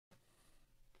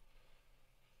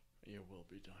Your will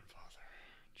be done, Father.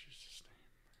 In Jesus' name.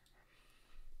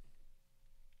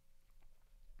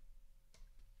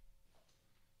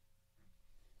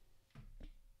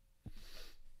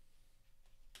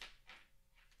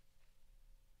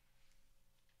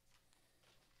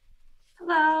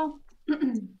 Hello.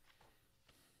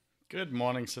 Good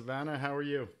morning, Savannah. How are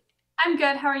you? I'm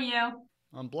good. How are you?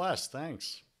 I'm blessed.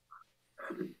 Thanks.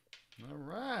 All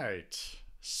right.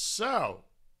 So,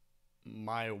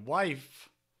 my wife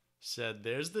said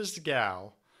there's this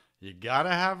gal. You got to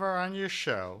have her on your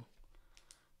show.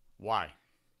 Why?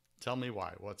 Tell me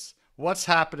why. What's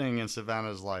happening in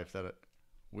Savannah's life that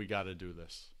we got to do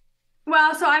this?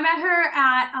 Well, so I met her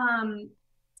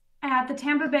at the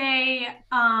Tampa Bay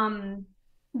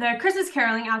the Christmas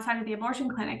caroling outside of the abortion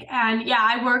clinic. And yeah,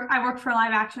 I work for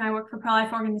Live Action. I work for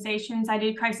pro-life organizations. I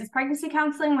did crisis pregnancy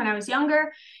counseling when I was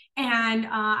younger, and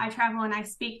I travel and I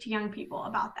speak to young people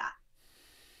about that.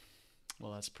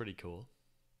 Well, that's pretty cool.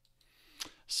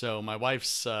 So, my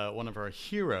wife's one of her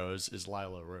heroes is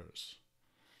Lila Rose.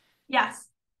 Yes.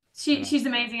 She's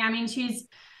amazing. I mean,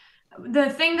 the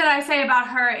thing that I say about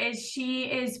her is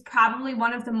she is probably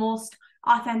one of the most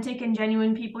authentic and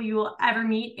genuine people you will ever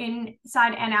meet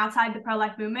inside and outside the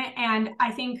pro-life movement. And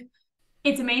I think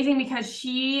it's amazing because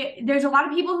there's a lot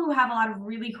of people who have a lot of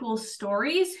really cool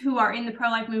stories who are in the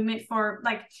pro-life movement for,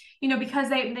 like,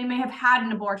 because they may have had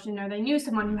an abortion or they knew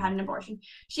someone who had an abortion.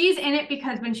 She's in it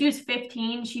because when she was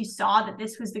 15, she saw that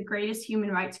this was the greatest human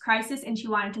rights crisis and she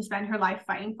wanted to spend her life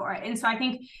fighting for it. And so I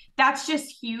think that's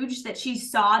just huge that she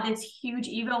saw this huge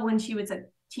evil when she was a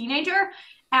teenager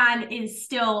and is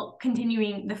still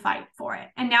continuing the fight for it.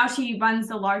 And now she runs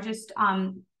the largest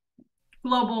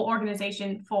global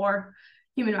organization for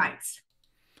human rights.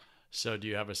 So, do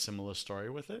you have a similar story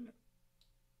with it?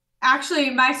 Actually,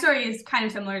 my story is kind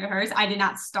of similar to hers. I did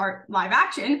not start Live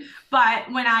Action,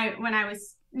 but when I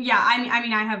was,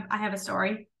 I have a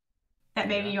story that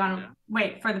maybe you want to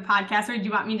wait for the podcast, or do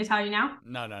you want me to tell you now?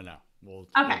 No. We'll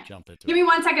jump into it. Give me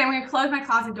 1 second. I'm going to close my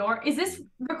closet door. Is this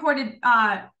recorded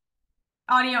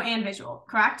audio and visual,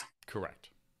 correct? Correct.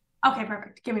 Okay,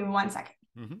 perfect. Give me 1 second.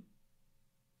 Mm-hmm.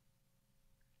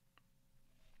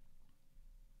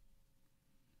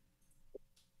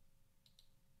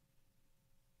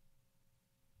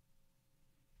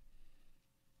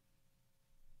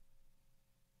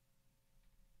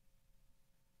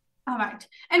 All right.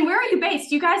 And where are you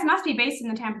based? You guys must be based in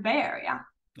the Tampa Bay area.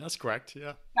 That's correct.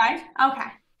 Yeah. Right?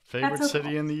 Okay. Favorite so city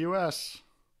cool. in the U.S.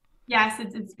 Yes,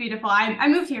 it's beautiful. I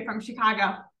moved here from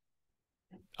Chicago.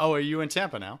 Oh, are you in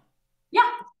Tampa now? Yeah.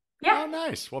 Oh,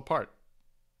 nice. What part?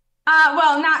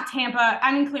 Well, not Tampa.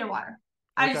 I'm in Clearwater.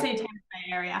 I Okay. just say Tampa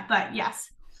Bay area, but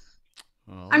yes.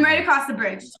 Well, I'm right across the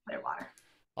bridge to Clearwater.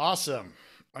 Awesome.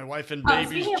 My wife and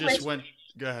babies just went.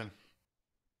 Go ahead.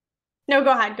 No,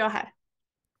 go ahead.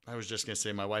 I was just going to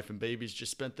say my wife and babies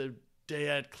just spent the day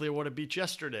at Clearwater Beach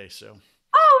yesterday, so.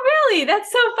 Oh, really?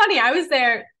 That's so funny. I was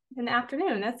there in the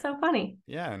afternoon. That's so funny.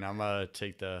 Yeah, and I'm going to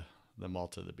take them all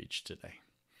to the beach today.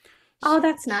 Oh,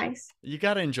 that's nice. You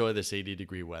got to enjoy this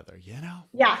 80-degree weather,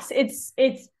 Yes, it's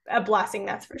a blessing,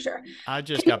 that's for sure. I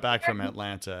just got back from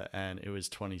Atlanta, and it was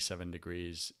 27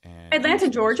 degrees. And Atlanta,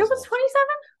 Georgia was 27?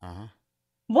 Uh-huh.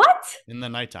 What? In the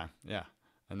nighttime, yeah.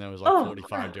 And there was like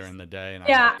 45 during the day, and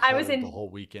I was in the whole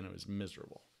weekend. It was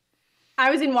miserable.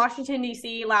 I was in Washington,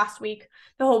 D.C. last week,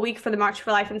 the whole week for the March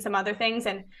for Life and some other things,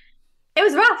 and it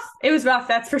was rough. It was rough,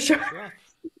 that's for sure. Right,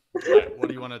 what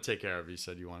do you want to take care of? You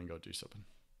said you want to go do something.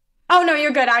 Oh, no,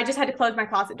 you're good. I just had to close my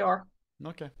closet door.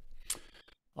 Okay.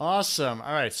 Awesome.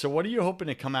 All right. So what are you hoping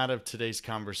to come out of today's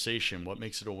conversation? What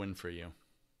makes it a win for you?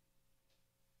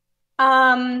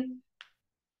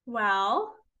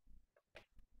 Well,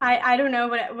 I don't know,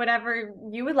 whatever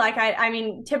you would like. I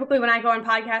mean, typically when I go on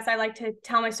podcasts, I like to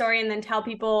tell my story and then tell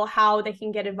people how they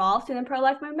can get involved in the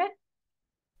pro-life movement.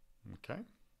 Okay.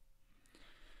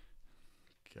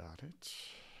 Got it.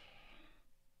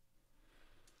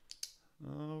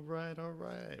 All right.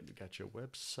 We got your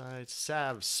website,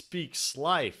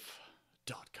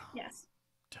 savspeakslife.com. Yes.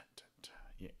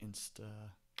 Your Insta.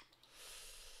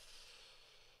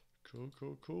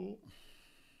 Cool.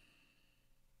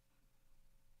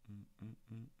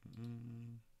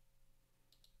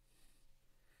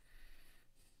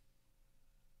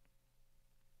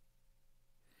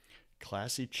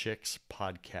 Classy Chicks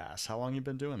podcast. How long you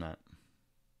been doing that?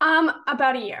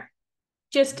 About a year.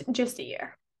 Just a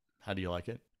year. How do you like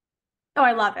it? Oh,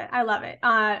 I love it.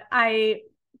 I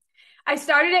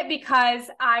started it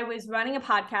because I was running a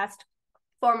podcast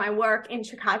for my work in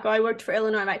Chicago. I worked for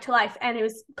Illinois Right to Life, and it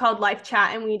was called Life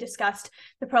Chat, and we discussed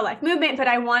the pro-life movement. But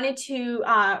I wanted to,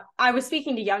 I was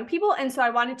speaking to young people, and so I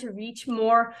wanted to reach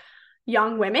more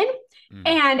young women.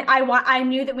 And I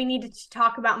knew that we needed to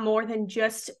talk about more than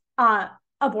just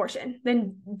abortion,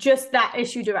 than just that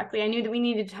issue directly. I knew that we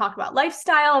needed to talk about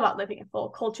lifestyle, about living a full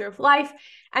culture of life.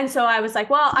 And so I was like,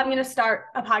 well, I'm going to start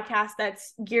a podcast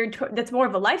that's that's more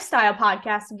of a lifestyle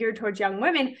podcast geared towards young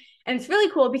women. And it's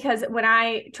really cool because when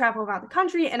I travel around the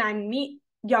country and I meet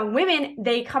young women,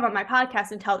 they come on my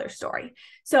podcast and tell their story.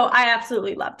 So I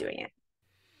absolutely love doing it.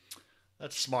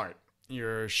 That's smart.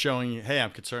 You're showing, hey,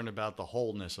 I'm concerned about the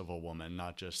wholeness of a woman,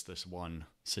 not just this one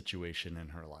situation in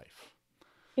her life.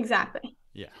 Exactly.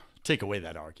 Yeah. Take away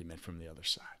that argument from the other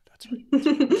side. That's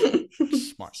right.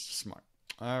 Smart.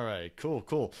 All right.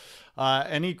 Cool.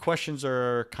 Any questions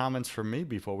or comments from me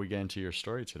before we get into your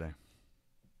story today?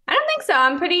 I don't think so.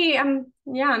 I'm pretty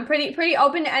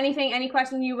open to anything, any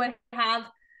question you would have.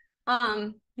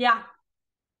 Yeah.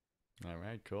 All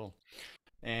right, cool.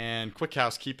 And quick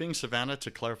housekeeping, Savannah,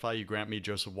 to clarify, you grant me,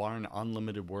 Joseph Warren,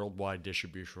 unlimited worldwide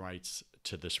distribution rights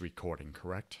to this recording,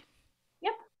 correct?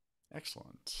 Yep.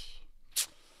 Excellent.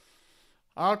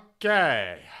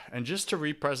 Okay. And just to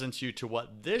represent you to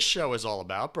what this show is all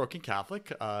about, Broken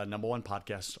Catholic, #1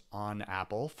 podcast on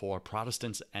Apple for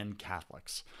Protestants and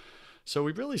Catholics. So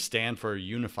we really stand for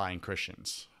unifying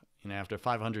Christians. After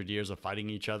 500 years of fighting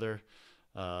each other,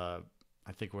 I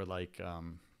think we're like...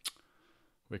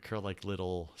 we're like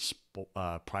little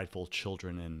prideful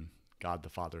children in God the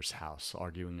Father's house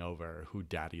arguing over who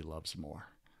daddy loves more.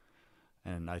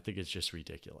 And I think it's just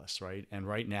ridiculous, right? And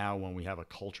right now, when we have a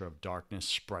culture of darkness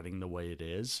spreading the way it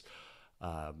is,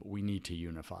 we need to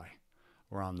unify.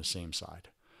 We're on the same side.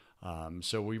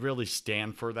 So we really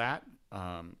stand for that,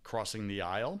 crossing the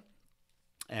aisle.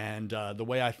 And the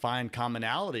way I find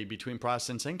commonality between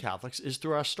Protestants and Catholics is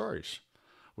through our stories.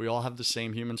 We all have the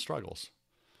same human struggles.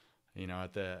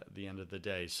 At the end of the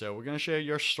day. So we're going to share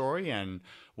your story and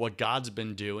what God's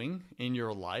been doing in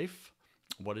your life.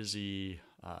 What does he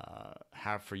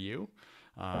have for you?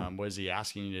 What is he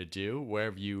asking you to do? Where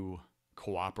have you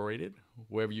cooperated?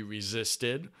 Where have you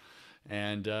resisted?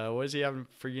 And what is he having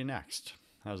for you next?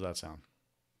 How does that sound?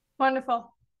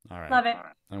 Wonderful. All right. Love it.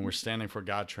 And we're standing for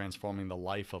God transforming the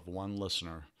life of one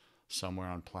listener somewhere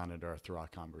on planet Earth through our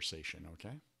conversation,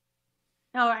 okay?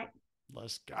 All right.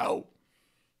 Let's go.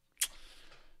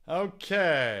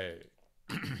 Okay.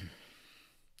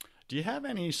 Do you have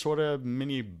any sort of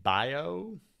mini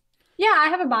bio? Yeah, I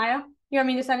have a bio. You want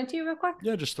me to send it to you real quick?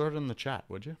 Yeah, just throw it in the chat,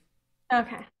 would you?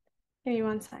 Okay. Give me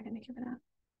 1 second to give it up.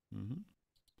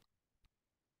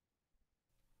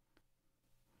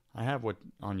 I have what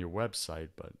on your website,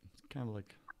 but it's kind of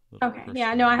like... Okay.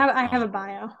 Yeah, no, I have a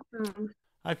bio.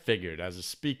 I figured as a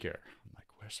speaker. I'm like,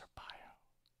 where's her bio?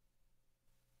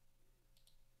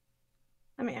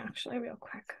 Let me actually real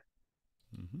quick.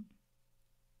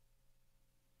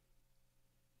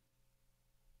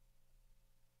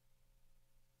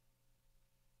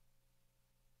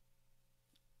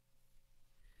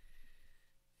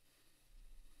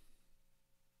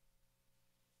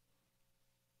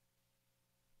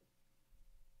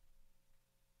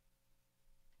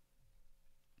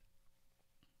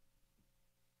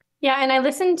 Yeah, and I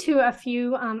listened to a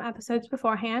few episodes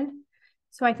beforehand,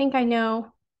 so I think I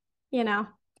know,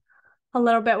 a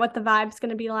little bit what the vibe's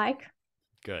going to be like.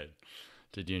 Good.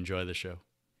 Did you enjoy the show?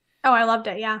 Oh, I loved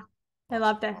it. Yeah, I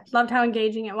loved it. Loved how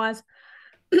engaging it was.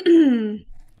 All right,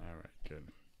 good.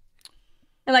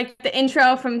 I like the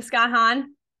intro from Scott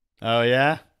Hahn. Oh,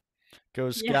 yeah?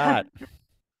 Go Scott. Yeah.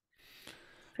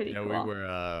 Pretty cool. We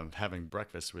were having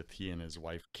breakfast with he and his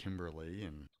wife, Kimberly,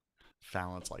 and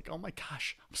Fallon's like, oh my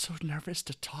gosh, I'm so nervous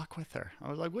to talk with her. I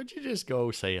was like, would you just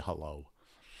go say hello?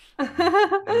 And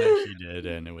then she did,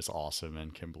 and it was awesome,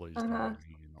 and Kimberly's darling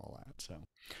and all that. So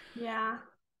yeah.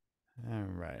 All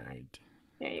right.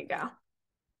 There you go.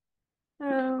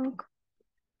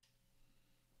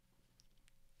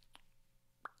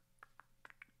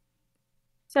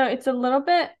 So it's a little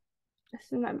bit, this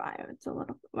is my bio. It's a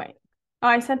little, wait. Oh,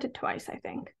 I sent it twice, I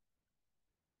think.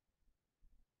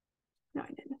 No, I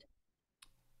didn't.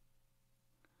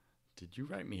 Did you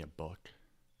write me a book?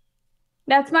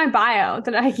 That's my bio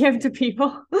that I give to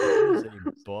people. It's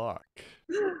a book.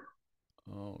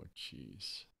 Oh,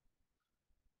 jeez.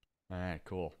 All right,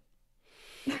 cool.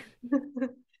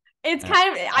 It's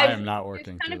kind of... I am not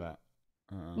working through that.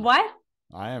 What?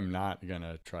 I am not going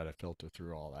to try to filter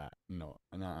through all that. No.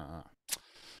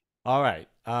 All right.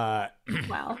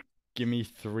 Well. Give me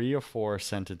 3 or 4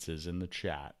 sentences in the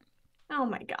chat. Oh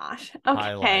my gosh. Okay.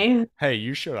 Highlight. Hey,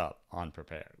 you showed up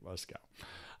unprepared. Let's go.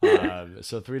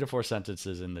 So 3 to 4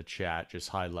 sentences in the chat, just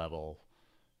high level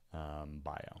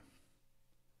bio.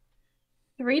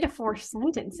 3 to 4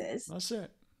 sentences. That's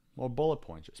it. Or bullet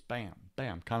points, just bam,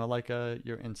 bam, kind of like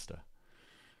your Insta.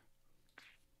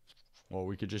 Or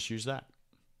we could just use that.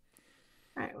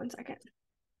 All right, 1 second.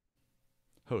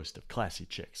 Host of Classy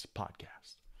Chicks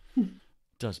podcast.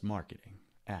 Does marketing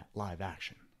at Live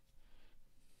Action.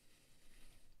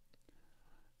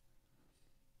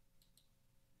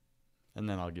 And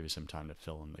then I'll give you some time to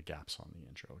fill in the gaps on the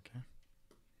intro, okay?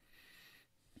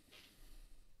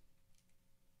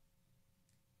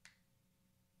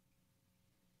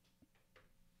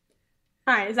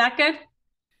 All right, is that good?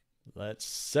 Let's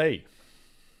see.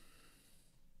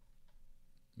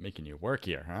 Making you work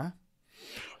here, huh?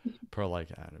 Pro-like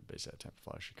Adam based at Tampa,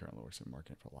 Florida. She currently works in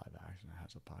marketing for Live Action and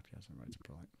has a podcast and writes a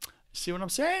pro-like. See what I'm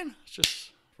saying? It's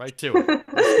just right to it.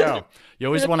 Let's go. You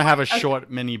always want to have a short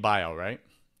mini bio, right?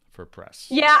 For press.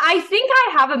 Yeah, I think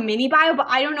I have a mini bio, but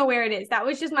I don't know where it is. That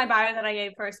was just my bio that I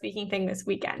gave for a speaking thing this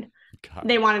weekend. God.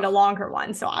 They wanted a longer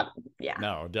one, so yeah.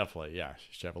 No, definitely, yeah. You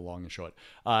should have a long and short.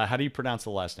 How do you pronounce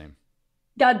the last name?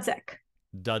 Dudzik.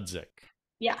 Dudzik.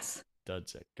 Yes.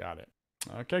 Dudzik. Got it.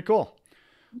 Okay, cool.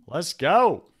 Let's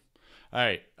go. All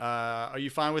right. Are you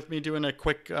fine with me doing a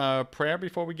quick prayer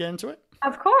before we get into it?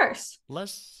 Of course.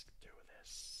 Let's do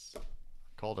this.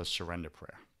 Called a surrender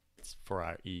prayer. It's for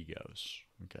our egos.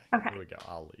 Okay. Here we go.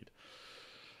 I'll lead.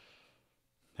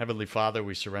 Heavenly Father,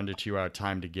 we surrender to you our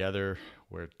time together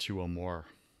where two or more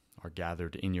are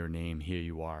gathered in your name. Here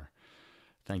you are.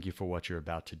 Thank you for what you're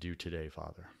about to do today,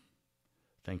 Father.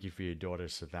 Thank you for your daughter,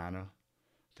 Savannah.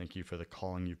 Thank you for the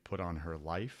calling you've put on her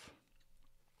life.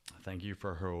 Thank you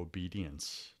for her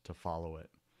obedience to follow it,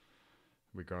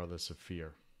 regardless of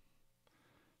fear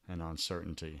and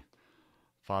uncertainty.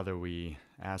 Father, we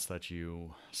ask that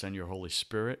you send your Holy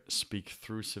Spirit, speak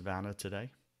through Savannah today.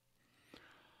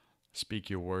 Speak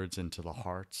your words into the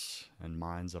hearts and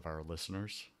minds of our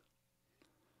listeners.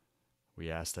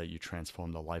 We ask that you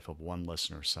transform the life of one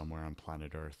listener somewhere on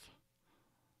planet Earth,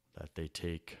 that they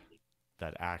take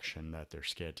that action that they're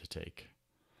scared to take.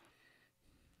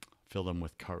 Fill them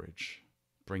with courage.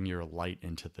 Bring your light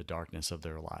into the darkness of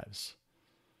their lives.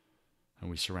 And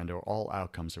we surrender all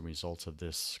outcomes and results of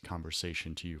this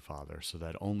conversation to you, Father, so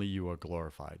that only you are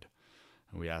glorified.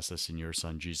 And we ask this in your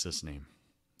Son, Jesus' name.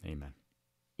 Amen.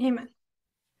 Amen.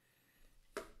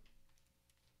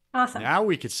 Awesome. Now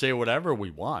we could say whatever we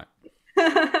want.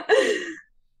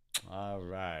 All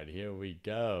right, here we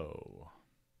go.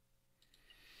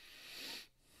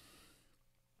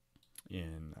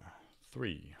 In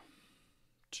 3,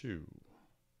 2,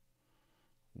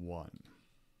 1.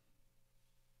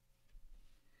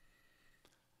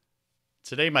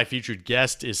 Today, my featured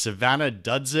guest is Savannah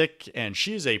Dudzik, and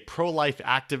she is a pro-life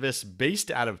activist based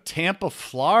out of Tampa,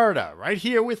 Florida, right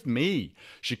here with me.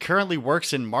 She currently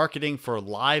works in marketing for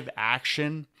Live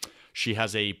Action. She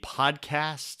has a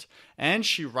podcast, and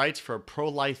she writes for a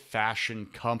pro-life fashion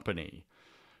company.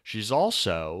 She's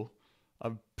also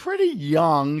a pretty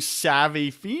young, savvy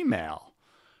female,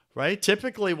 right?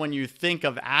 Typically, when you think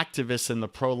of activists in the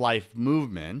pro-life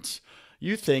movement,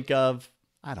 you think of,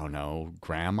 I don't know,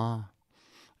 grandma.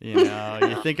 You know,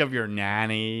 you think of your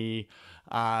nanny.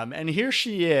 And here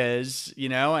she is, you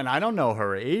know, and I don't know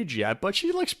her age yet, but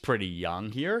she looks pretty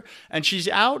young here. And she's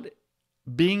out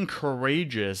being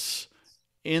courageous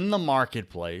in the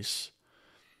marketplace,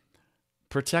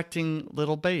 protecting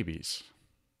little babies.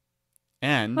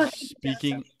 And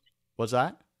speaking, what's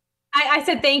that? I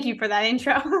said thank you for that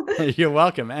intro. You're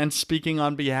welcome. And speaking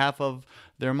on behalf of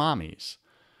their mommies.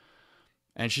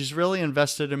 And she's really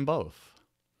invested in both.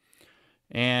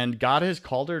 And God has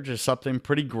called her to something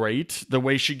pretty great. The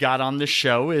way she got on the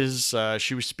show is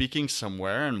she was speaking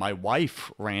somewhere, and my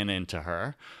wife ran into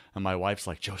her. And my wife's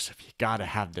like, Joseph, you got to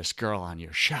have this girl on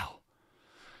your show.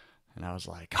 And I was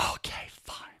like, okay,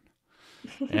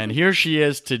 fine. And here she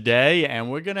is today, and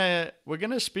we're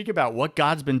gonna speak about what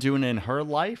God's been doing in her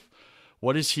life.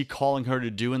 What is he calling her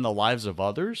to do in the lives of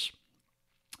others?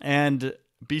 And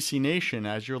BC Nation,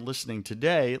 as you're listening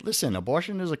today, listen,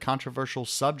 abortion is a controversial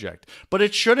subject, but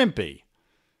it shouldn't be.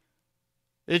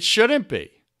 It shouldn't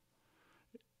be.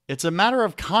 It's a matter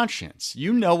of conscience.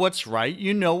 You know what's right.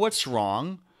 You know what's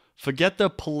wrong. Forget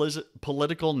the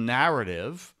political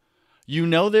narrative. You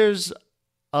know there's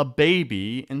a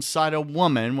baby inside a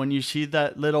woman when you see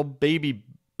that little baby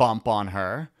bump on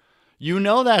her. You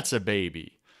know that's a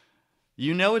baby.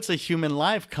 You know it's a human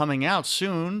life coming out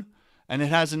soon. And it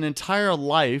has an entire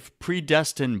life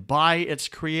predestined by its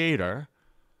creator.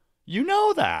 You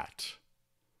know that.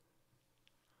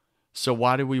 So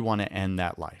why do we want to end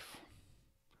that life?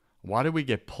 Why do we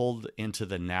get pulled into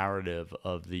the narrative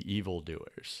of the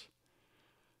evildoers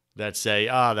that say,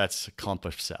 that's a clump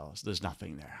of cells. There's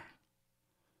nothing there.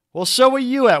 Well, so were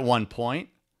you at one point.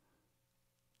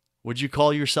 Would you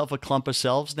call yourself a clump of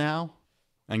cells now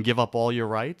and give up all your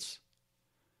rights?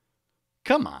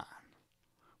 Come on.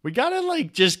 We got to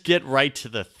just get right to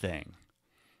the thing.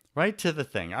 Right to the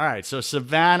thing. All right. So,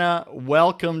 Savannah,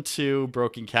 welcome to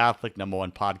Broken Catholic,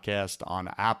 #1 podcast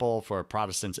on Apple for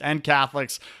Protestants and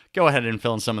Catholics. Go ahead and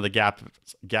fill in some of the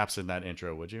gaps in that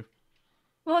intro, would you?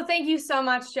 Well, thank you so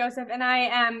much, Joseph. And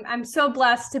I'm so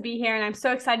blessed to be here, and I'm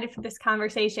so excited for this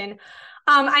conversation.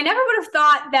 I never would have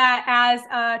thought that as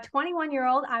a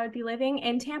 21-year-old, I would be living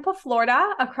in Tampa,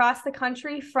 Florida, across the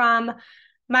country from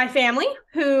my family,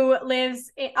 who lives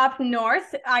up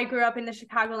north. I grew up in the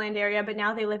Chicagoland area, but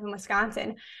now they live in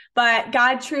Wisconsin. But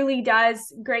God truly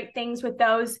does great things with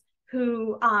those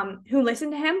who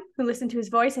listen to him, who listen to his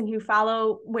voice, and who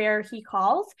follow where he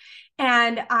calls.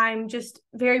 And I'm just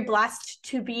very blessed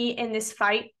to be in this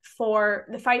fight for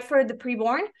the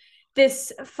preborn,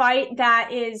 this fight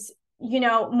that is,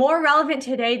 more relevant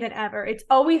today than ever. It's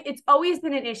always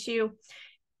been an issue.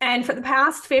 And for the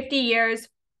past 50 years,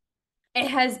 it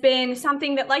has been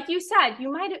something that, like you said,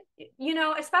 you might,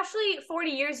 especially 40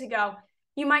 years ago,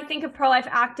 you might think of pro-life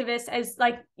activists as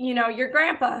your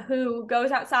grandpa who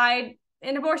goes outside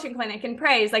an abortion clinic and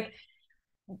prays,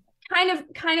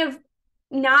 kind of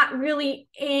not really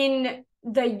in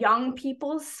the young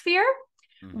people's sphere.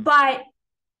 Mm-hmm. But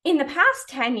in the past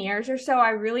 10 years or so, I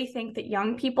really think that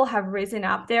young people have risen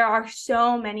up. There are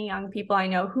so many young people I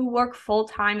know who work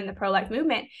full-time in the pro-life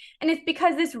movement. And it's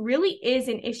because this really is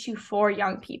an issue for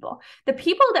young people. The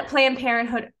people that Planned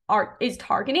Parenthood is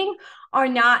targeting are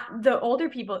not the older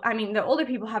people. I mean, the older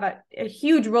people have a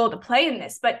huge role to play in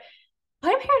this, but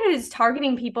Planned Parenthood is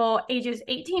targeting people ages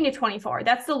 18 to 24.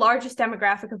 That's the largest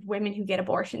demographic of women who get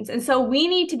abortions. And so we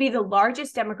need to be the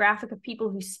largest demographic of people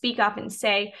who speak up and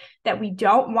say that we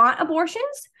don't want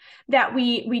abortions, that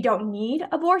we don't need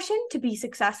abortion to be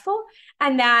successful,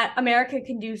 and that America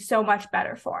can do so much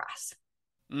better for us.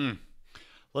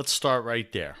 Let's start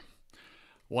right there.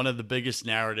 One of the biggest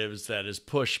narratives that is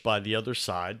pushed by the other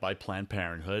side, by Planned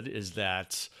Parenthood, is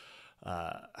that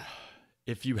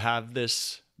if you have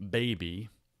this baby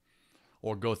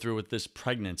or go through with this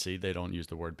pregnancy, they don't use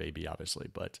the word baby, obviously,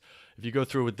 but if you go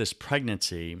through with this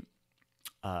pregnancy,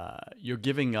 you're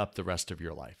giving up the rest of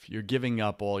your life. You're giving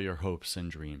up all your hopes and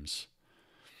dreams.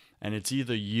 And it's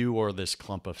either you or this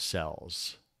clump of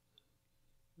cells.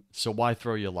 So why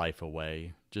throw your life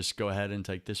away? Just go ahead and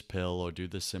take this pill or do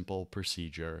this simple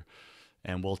procedure,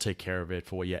 and we'll take care of it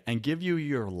for you and give you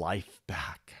your life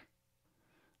back.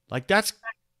 That's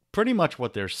pretty much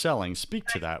what they're selling. Speak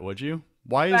to that, would you?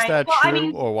 Why is that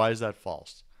true, or why is that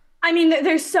false? I mean,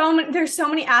 there's so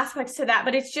many aspects to that,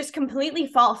 but it's just completely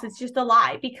false. It's just a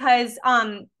lie because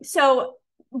so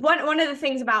one of the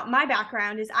things about my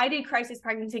background is I did crisis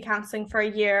pregnancy counseling for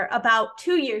a year about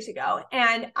 2 years ago,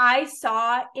 and I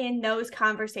saw in those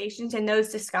conversations and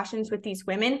those discussions with these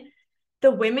women,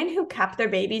 the women who kept their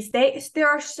babies, there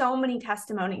are so many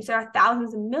testimonies. There are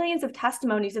thousands and millions of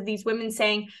testimonies of these women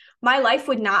saying, my life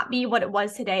would not be what it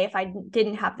was today if I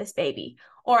didn't have this baby.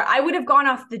 Or I would have gone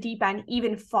off the deep end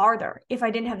even farther if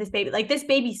I didn't have this baby. This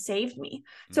baby saved me.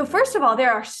 So first of all,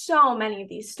 there are so many of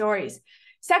these stories.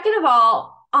 Second of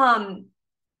all,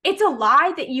 it's a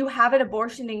lie that you have an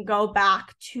abortion and go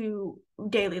back to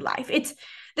daily life.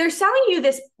 They're selling you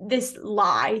this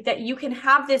lie that you can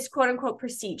have this quote unquote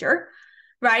procedure,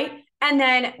 right? And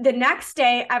then the next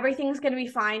day, everything's going to be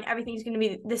fine. Everything's going to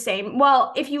be the same.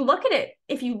 Well, if you look at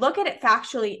it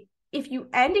factually, if you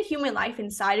end a human life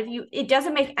inside of you, it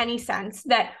doesn't make any sense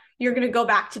that you're going to go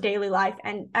back to daily life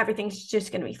and everything's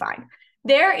just going to be fine.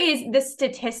 There is the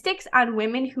statistics on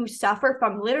women who suffer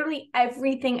from literally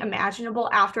everything imaginable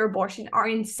after abortion are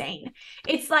insane.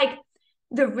 It's like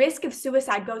the risk of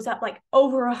suicide goes up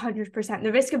over 100%.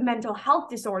 The risk of mental health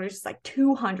disorders is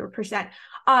 200%.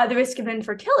 The risk of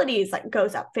infertility is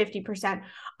goes up 50%.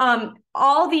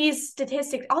 All these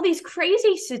statistics, all these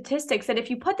crazy statistics that if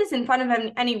you put this in front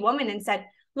of any woman and said,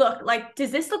 look,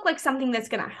 does this look like something that's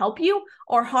going to help you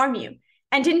or harm you?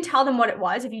 And didn't tell them what it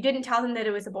was. If you didn't tell them that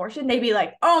it was abortion, they'd be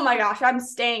like, oh my gosh, I'm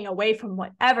staying away from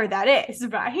whatever that is,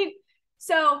 right?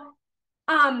 So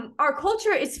our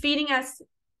culture is feeding us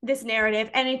this narrative,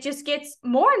 and it just gets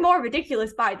more and more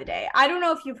ridiculous by the day. I don't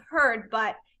know if you've heard,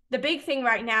 but the big thing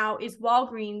right now is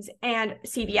Walgreens and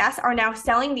CVS are now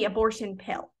selling the abortion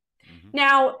pill. Mm-hmm.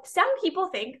 Now, some people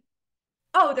think,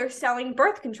 oh, they're selling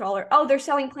birth control, or oh, they're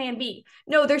selling Plan B.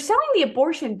 No, they're selling the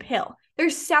abortion pill. They're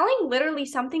selling literally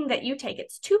something that you take.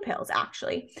 It's 2 pills,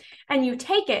 actually. And you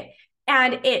take it,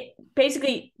 and it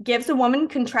basically gives a woman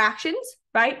contractions,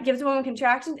 right? Gives a woman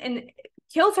contractions and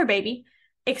kills her baby,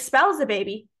 expels the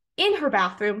baby in her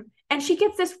bathroom, And she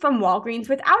gets this from Walgreens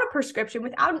without a prescription,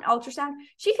 without an ultrasound.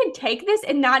 She could take this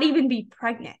and not even be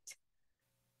pregnant.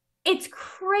 It's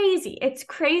crazy. It's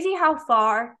crazy how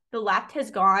far the left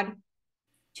has gone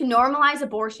to normalize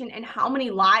abortion and how many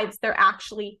lives they're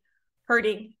actually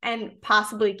hurting and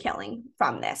possibly killing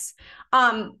from this.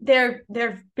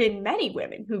 There've been many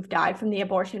women who've died from the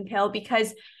abortion pill,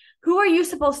 because who are you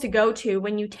supposed to go to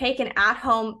when you take an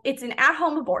it's an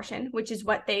at-home abortion, which is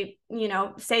what they,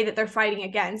 say that they're fighting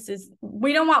against, is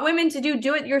we don't want women to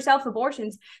do it yourself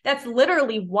abortions. That's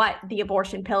literally what the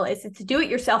abortion pill is. It's a do it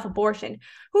yourself abortion.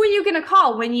 Who are you going to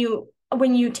call when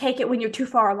you take it when you're too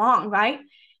far along, right?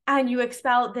 And you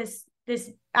expel this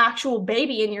actual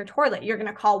baby in your toilet. You're going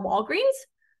to call Walgreens?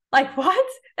 Like, what?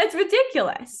 That's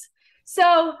ridiculous.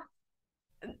 So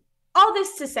all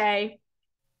this to say,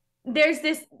 there's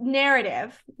this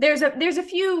narrative. There's a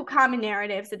few common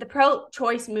narratives that the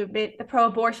pro-choice movement, the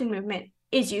pro-abortion movement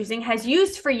has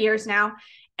used for years now.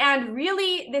 And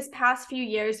really, this past few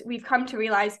years, we've come to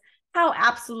realize how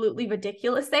absolutely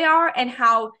ridiculous they are, and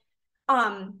how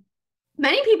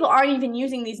many people aren't even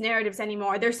using these narratives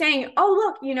anymore. They're saying,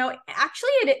 oh, look, actually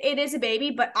it is a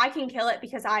baby, but I can kill it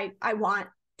because I want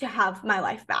to have my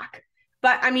life back.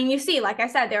 But I mean, you see, like I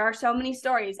said, there are so many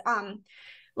stories.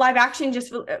 Live Action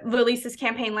just released this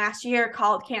campaign last year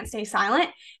called Can't Stay Silent.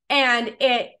 And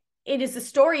it is the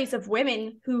stories of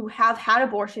women who have had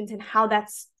abortions and how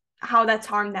that's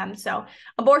harmed them. So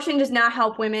abortion does not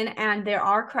help women. And there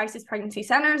are crisis pregnancy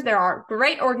centers. There are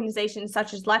great organizations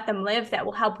such as Let Them Live that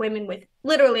will help women with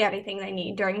literally anything they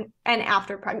need during and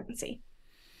after pregnancy.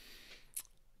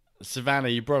 Savannah,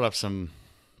 you brought up some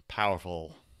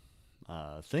powerful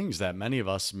things that many of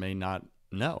us may not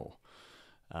know.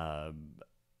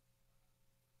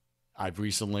 I've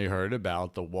recently heard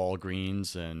about the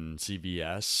Walgreens and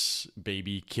CVS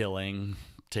baby killing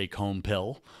take-home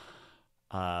pill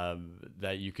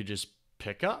that you could just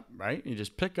pick up, right? You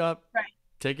just pick up, right,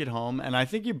 take it home. And I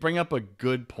think you bring up a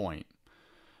good point.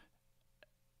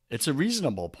 It's a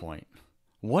reasonable point.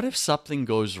 What if something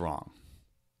goes wrong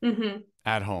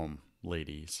at home,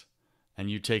 ladies,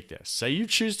 and you take this? Say you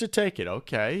choose to take it,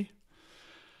 okay?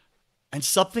 And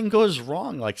something goes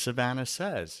wrong, like Savannah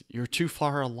says. You're too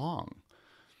far along.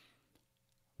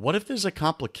 What if there's a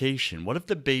complication? What if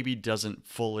the baby doesn't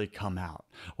fully come out?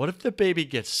 What if the baby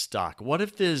gets stuck? What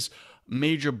if there's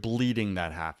major bleeding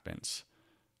that happens?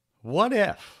 What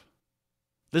if?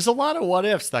 There's a lot of what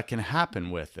ifs that can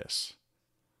happen with this.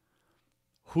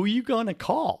 Who are you going to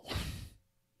call?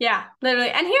 Yeah, literally.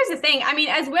 And here's the thing. I mean,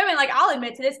 as women, like, I'll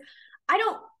admit to this, I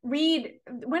don't read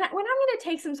when I'm going to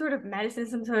take some sort of medicine,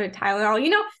 some sort of Tylenol,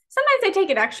 sometimes I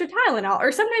take an extra Tylenol,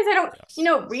 or sometimes I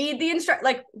don't, read the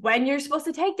like when you're supposed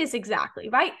to take this exactly,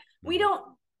 right? We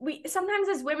sometimes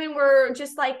as women, we're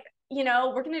just like,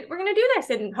 we're going to do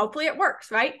this and hopefully it works,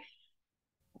 right?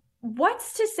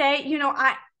 What's to say,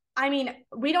 I mean,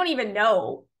 we don't even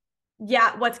know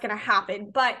yet what's going to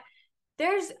happen, but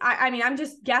I'm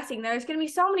just guessing there's going to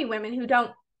be so many women who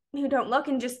don't look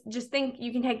and just think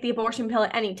you can take the abortion pill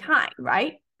at any time,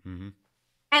 right? Mm-hmm.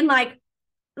 And like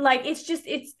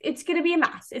it's going to be a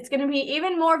mess. It's going to be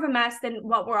even more of a mess than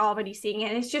what we're already seeing.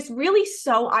 And it's just really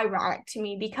so ironic to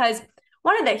me, because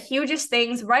one of the hugest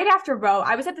things right after Roe,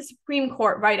 I was at the Supreme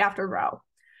Court right after Roe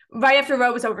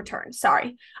was overturned,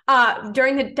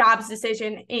 during the Dobbs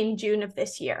decision in June of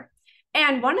this year.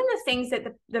 And one of the things that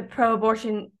the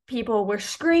pro-abortion people were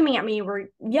screaming at me, were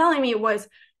yelling at me, was,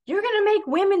 you're going to make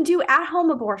women do at-home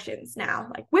abortions now.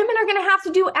 Like, women are going to have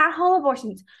to do at-home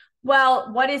abortions.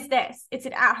 Well, what is this? It's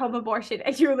an at-home abortion,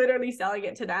 and you're literally selling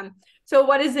it to them. So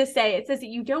what does this say? It says that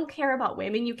you don't care about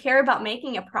women. You care about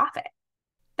making a profit.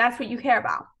 That's what you care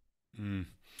about. Mm.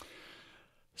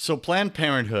 So Planned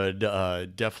Parenthood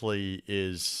definitely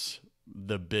is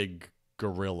the big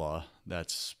gorilla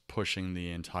that's pushing the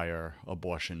entire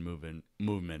abortion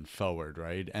movement forward,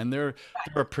 right? And they're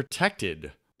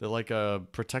protected. They're like a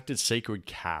protected sacred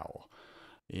cow,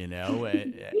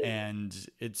 and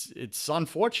it's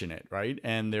unfortunate, right?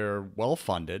 And they're well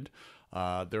funded,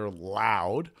 they're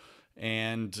loud,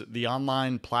 and the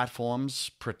online platforms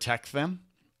protect them.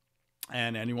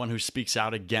 And anyone who speaks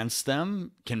out against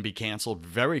them can be canceled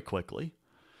very quickly.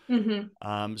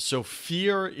 Mm-hmm. So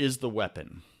fear is the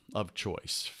weapon of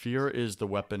choice. Fear is the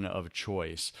weapon of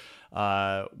choice.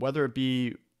 Whether it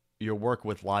be your work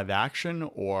with Live Action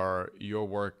or your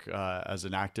work as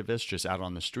an activist just out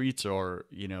on the streets or,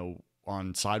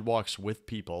 on sidewalks with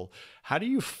people, how do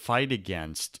you fight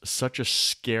against such a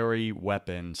scary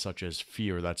weapon such as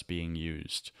fear that's being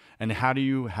used? And how do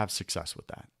you have success with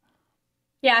that?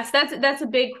 Yes, that's a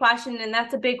big question. And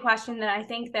that's a big question that I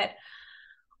think that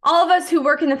all of us who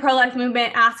work in the pro-life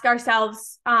movement ask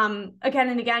ourselves again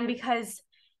and again, because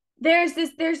there's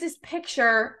this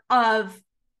picture of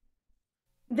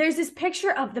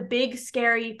the big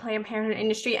scary Planned Parenthood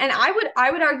industry. And I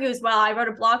would argue as well, I wrote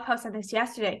a blog post on this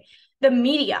yesterday, the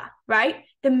media, right?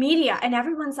 The media, and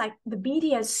everyone's like, the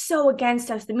media is so against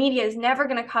us, the media is never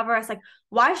going to cover us, like,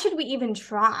 why should we even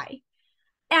try?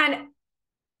 And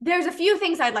there's a few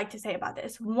things I'd like to say about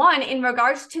this. One, in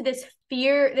regards to this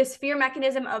fear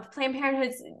mechanism of Planned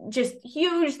Parenthood's just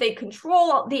huge. They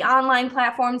control the online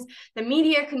platforms. The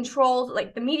media is controlled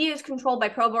by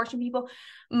pro-abortion people.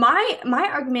 My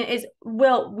argument is,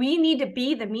 well, we need to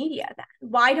be the media then.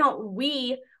 Why don't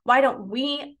we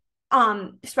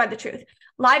spread the truth?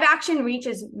 Live Action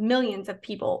reaches millions of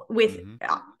people with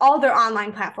all their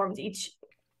online platforms. We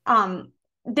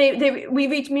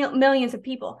reach millions of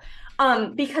people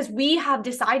because we have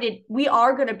decided we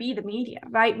are going to be the media,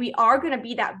 right? We are going to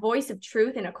be that voice of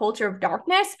truth in a culture of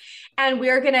darkness, and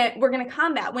we're going to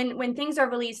combat when things are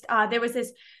released. There was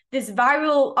this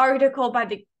viral article by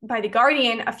the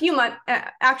Guardian a few months,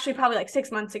 actually probably like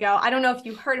 6 months ago. I don't know if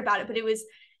you heard about it, but it was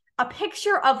a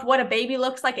picture of what a baby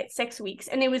looks like at 6 weeks,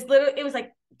 and it was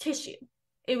like tissue.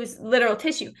 It was literal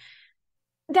tissue.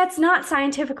 That's not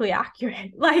scientifically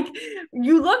accurate. Like,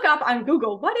 you look up on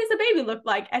Google, what does a baby look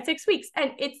like at 6 weeks?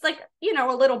 And it's like,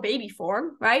 a little baby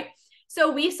form, right?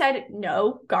 So we said,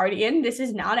 no, Guardian, this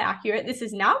is not accurate. This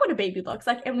is not what a baby looks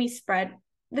like. And we spread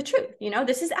the truth.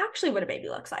 This is actually what a baby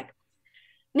looks like.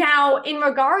 Now, in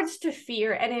regards to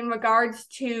fear and in regards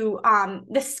to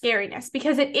the scariness,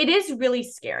 because it is really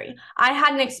scary. I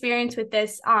had an experience with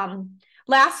this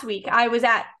last week. I was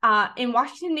in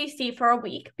Washington, D.C. for a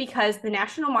week because the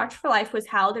National March for Life was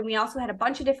held, and we also had a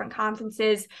bunch of different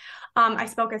conferences. I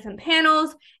spoke at some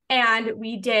panels, and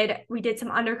we did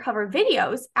some undercover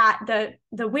videos at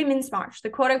the Women's March, the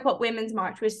quote-unquote Women's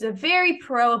March, which is a very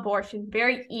pro-abortion,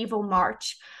 very evil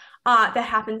march that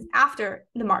happens after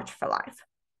the March for Life.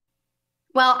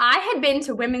 Well, I had been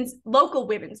to local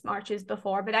women's marches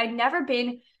before, but I'd never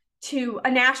been to a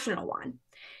national one.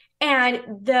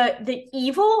 And the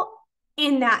evil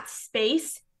in that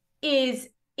space is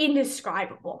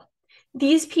indescribable.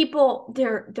 These people,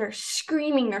 they're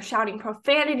screaming, they're shouting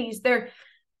profanities, they're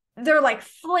like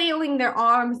flailing their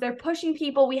arms, they're pushing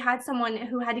people. We had someone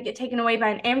who had to get taken away by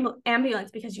an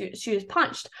ambulance because she was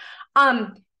punched.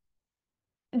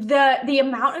 The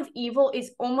amount of evil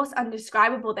is almost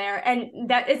undescribable there. And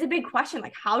that is a big question.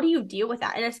 Like, how do you deal with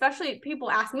that? And especially people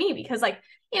ask me because, like,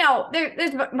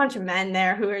 there's a bunch of men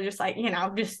there who are just like,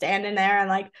 just standing there and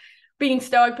like being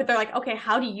stoic, but they're like, okay,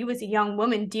 how do you as a young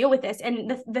woman deal with this?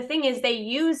 And the thing is, they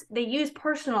use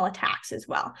personal attacks as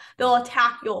well. They'll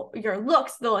attack your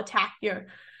looks, they'll attack your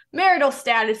marital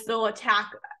status, they'll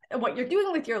attack what you're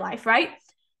doing with your life, right?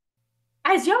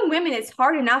 As young women, it's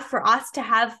hard enough for us to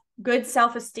have good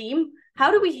self-esteem.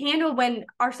 How do we handle when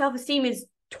our self-esteem is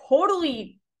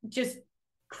totally just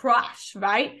crushed,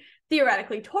 right?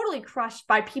 Theoretically, totally crushed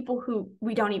by people who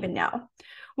we don't even know.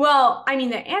 Well, I mean,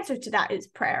 the answer to that is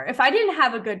prayer. If I didn't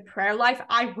have a good prayer life,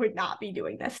 I would not be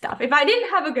doing this stuff. If I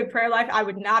didn't have a good prayer life, I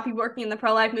would not be working in the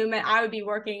pro-life movement. I would be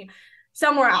working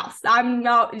somewhere else. I'm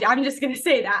just going to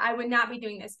say that. I would not be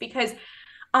doing this because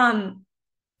it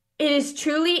is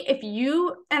truly,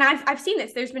 and I've seen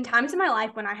this. There's been times in my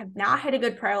life when I have not had a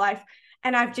good prayer life,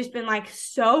 and I've just been like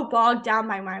so bogged down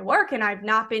by my work, and I've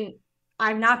not been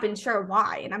sure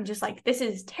why. And I'm just like, this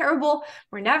is terrible.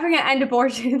 We're never going to end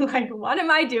abortion. Like, what am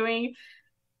I doing?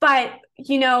 But,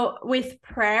 with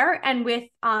prayer and with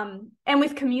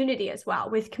community as well,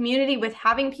 with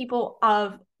having people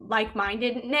of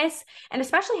like-mindedness, and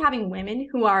especially having women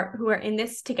who are in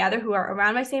this together, who are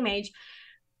around my same age,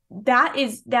 that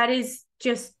is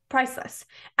just priceless.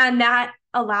 And that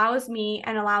allows me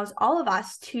and allows all of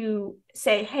us to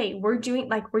say, hey, we're doing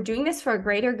this for a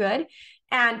greater good.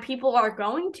 And people are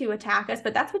going to attack us,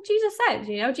 but that's what Jesus says.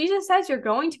 Jesus says you're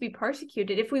going to be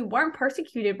persecuted. If we weren't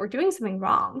persecuted, we're doing something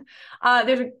wrong.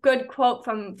 There's a good quote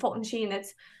from Fulton Sheen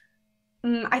that's,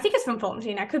 I think it's from Fulton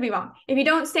Sheen. I could be wrong. If you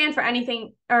don't stand for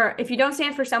anything, or if you don't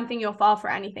stand for something, you'll fall for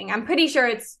anything. I'm pretty sure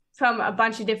it's from a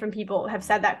bunch of different people have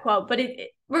said that quote, but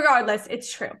regardless,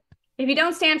 it's true. If you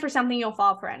don't stand for something, you'll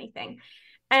fall for anything.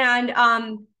 And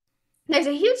there's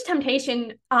a huge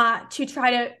temptation to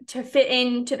try to fit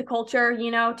into the culture,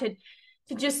 to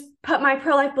just put my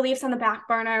pro-life beliefs on the back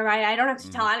burner, right? I don't have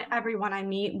to tell everyone I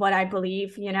meet what I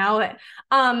believe,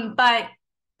 but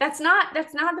that's not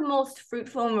the most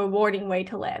fruitful and rewarding way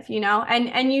to live,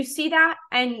 and you see that.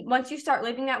 And once you start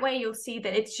living that way, you'll see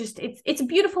that it's a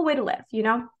beautiful way to live.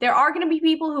 There are going to be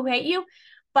people who hate you,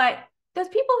 but those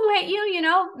people who hate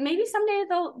you, maybe someday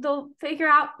they'll figure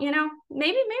out,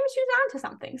 maybe she's onto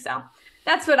something. So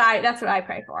that's what I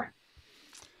pray for.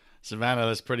 Savannah,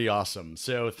 that's pretty awesome.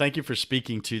 So thank you for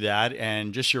speaking to that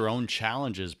and just your own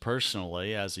challenges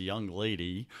personally as a young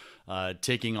lady,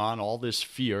 taking on all this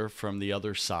fear from the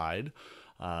other side,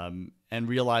 and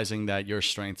realizing that your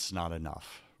strength's not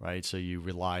enough, right? So you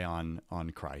rely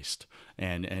on Christ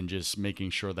and just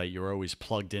making sure that you're always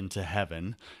plugged into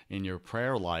heaven in your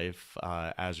prayer life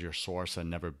as your source and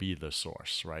never be the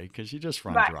source, right? Because you just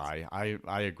run dry.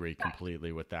 I agree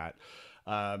completely with that.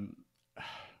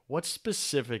 What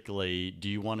specifically do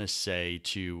you want to say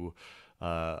to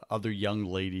other young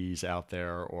ladies out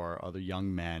there or other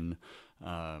young men,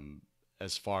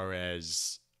 as far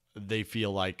as they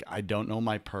feel like, I don't know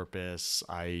my purpose,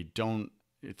 I don't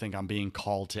think I'm being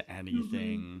called to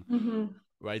anything,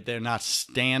 right? They're not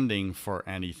standing for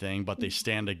anything, but they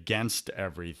stand against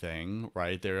everything,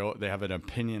 right? They have an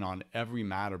opinion on every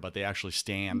matter, but they actually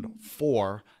stand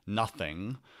for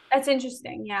nothing. That's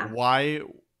interesting. Yeah.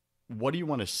 What do you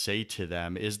want to say to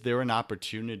them? Is there an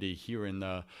opportunity here in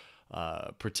the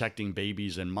protecting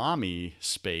babies and mommy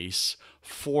space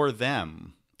for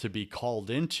them to be called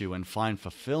into and find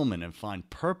fulfillment and find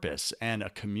purpose and a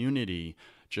community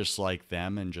just like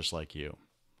them and just like you?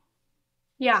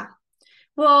 Yeah.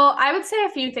 Well, I would say a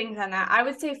few things on that. I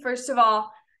would say, first of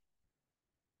all,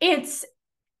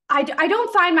 I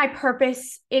don't find my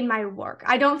purpose in my work.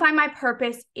 I don't find my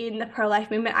purpose in the pro-life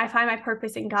movement. I find my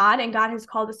purpose in God, and God has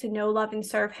called us to know, love, and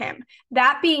serve him.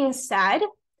 That being said,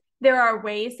 there are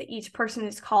ways that each person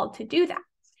is called to do that.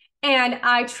 And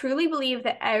I truly believe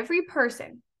that every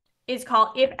person is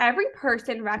called, if every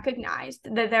person recognized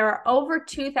that there are over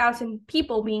 2,000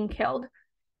 people being killed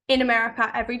in America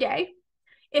every day,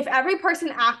 if every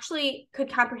person actually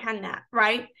could comprehend that,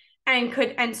 right?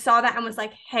 And saw that and was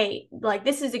like, hey, like,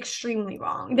 this is extremely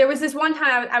wrong. There was this one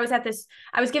time I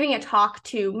was giving a talk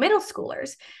to middle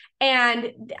schoolers,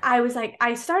 and I was like,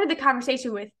 I started the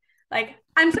conversation with like,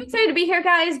 I'm so excited to be here,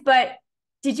 guys, but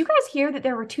did you guys hear that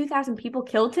there were 2,000 people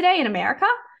killed today in America?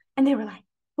 And they were like,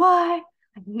 what?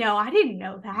 No, I didn't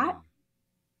know that.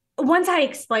 Once I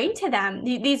explained to them,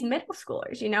 these middle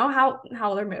schoolers, how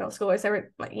old are middle schoolers? They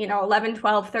were like, 11,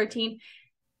 12, 13.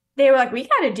 They were like, we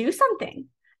got to do something.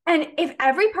 And if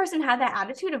every person had that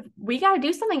attitude of, we got to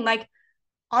do something, like,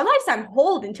 our life's on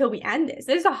hold until we end this.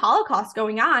 There's a Holocaust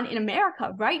going on in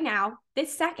America right now,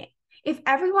 this second. If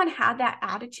everyone had that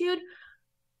attitude,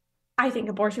 I think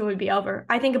abortion would be over.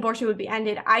 I think abortion would be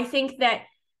ended. I think that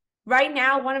right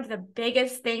now, one of the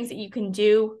biggest things that you can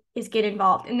do is get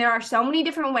involved. And there are so many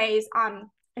different ways.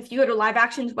 If you go to Live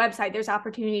Action's website, there's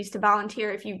opportunities to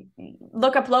volunteer. If you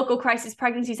look up local crisis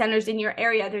pregnancy centers in your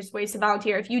area, there's ways to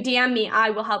volunteer. If you DM me,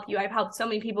 I will help you. I've helped so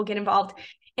many people get involved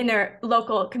in their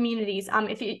local communities.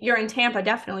 If you're in Tampa,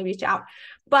 definitely reach out.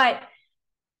 But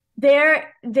so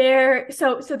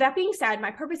that being said,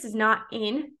 my purpose is not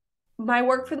in my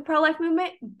work for the pro-life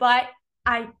movement, but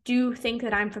I do think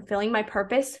that I'm fulfilling my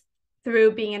purpose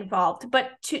through being involved. But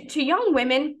to young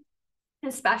women,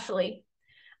 especially,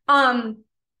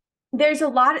 there's a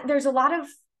lot of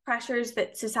pressures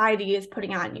that society is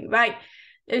putting on you, right?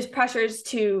 There's pressures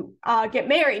to get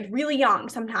married really young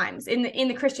sometimes in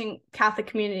the Christian Catholic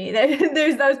community.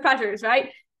 There's those pressures, right?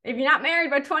 If you're not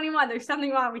married by 21, there's something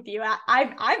wrong with you.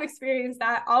 I've experienced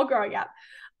that all growing up.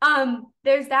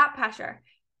 There's that pressure.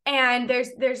 And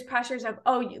there's pressures of,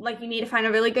 you need to find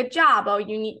a really good job. Oh,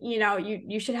 you need,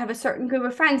 you should have a certain group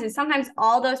of friends. And sometimes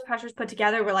all those pressures put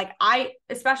together were like,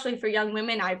 especially for young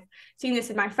women, I've seen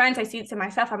this in my friends. I see this in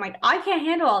myself. I'm like, I can't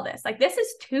handle all this. Like, this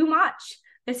is too much.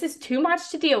 This is too much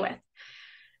to deal with.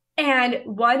 And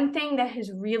one thing that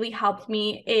has really helped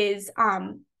me is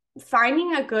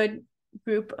finding a good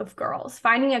group of girls,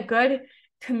 finding a good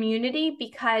community,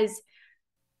 because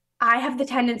I have the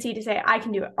tendency to say I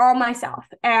can do it all myself,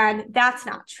 and that's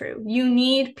not true. You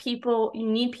need people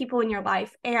in your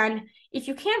life. And if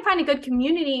you can't find a good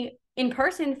community in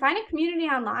person, find a community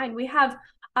online. We have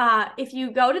if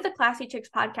you go to the Classy Chicks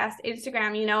podcast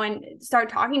Instagram, and start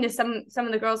talking to some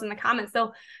of the girls in the comments,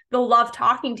 they'll love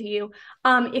talking to you.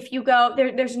 If you go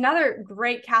there's another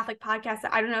great Catholic podcast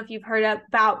that I don't know if you've heard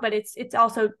about, but it's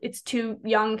two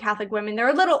young Catholic women. They're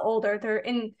a little older. They're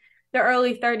in their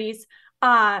early 30s.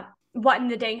 What in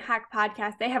the Dang Heck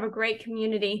podcast. They have a great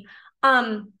community.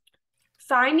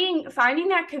 Finding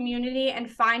that community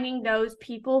and finding those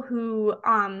people who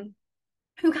kind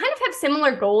of have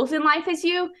similar goals in life as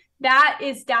you, that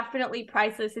is definitely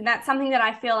priceless. And that's something that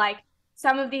I feel like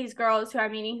some of these girls who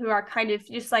I'm meeting who are kind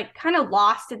of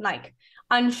lost and like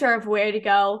unsure of where to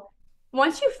go,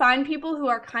 once you find people who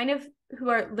are who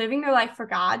are living their life for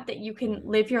God that you can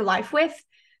live your life with,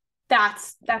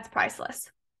 that's priceless.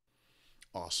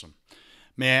 Awesome.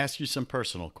 May I ask you some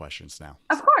personal questions now?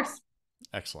 Of course.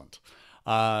 Excellent.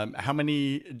 How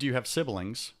many do you have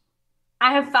siblings?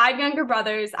 I have 5 younger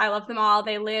brothers. I love them all.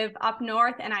 They live up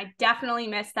north, and I definitely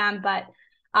miss them, but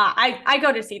I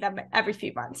go to see them every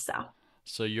few months.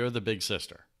 So you're the big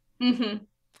sister. Mm-hmm.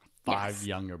 5 Yes.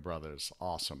 younger brothers.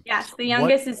 Awesome. Yes, the What?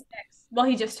 youngest is 6. Well,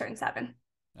 he just turned 7.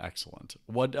 Excellent.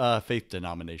 What faith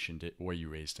denomination were you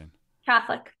raised in?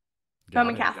 Catholic, Got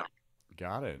Roman it. Catholic.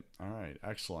 Got it. All right.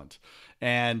 Excellent.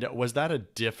 And was that a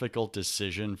difficult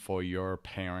decision for your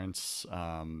parents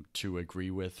to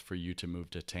agree with for you to move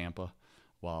to Tampa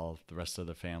while the rest of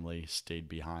the family stayed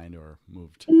behind or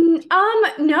moved?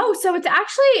 No. So it's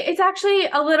actually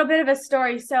a little bit of a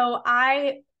story. So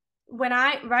when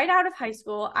I right out of high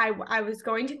school, I was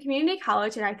going to community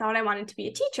college, and I thought I wanted to be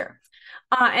a teacher,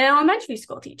 an elementary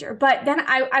school teacher. But then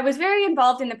I was very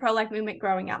involved in the pro-life movement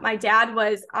growing up. My dad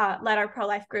led our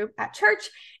pro-life group at church,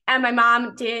 and my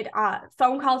mom did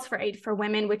phone calls for Aid for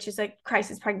Women, which is a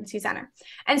crisis pregnancy center.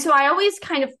 And so I always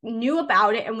kind of knew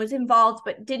about it and was involved,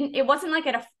 but it wasn't like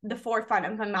at the forefront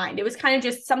of my mind. It was kind of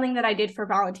just something that I did for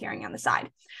volunteering on the side.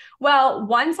 Well,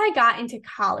 once I got into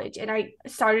college and I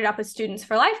started up a Students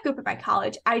for Life group at my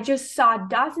college, I just saw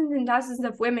dozens and dozens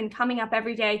of women coming up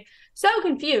every day, so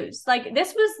confused. Like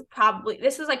this was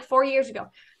like 4 years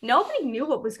ago. Nobody knew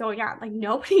what was going on. Like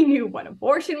nobody knew what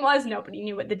abortion was. Nobody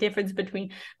knew what the difference between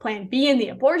Plan B and the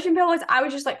abortion pill was. I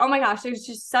was just like, oh my gosh, there's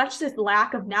just such this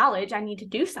lack of knowledge. I need to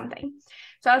do something.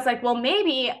 So I was like, well,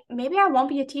 maybe I won't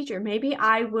be a teacher. Maybe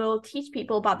I will teach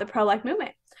people about the pro-life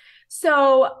movement.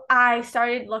 So I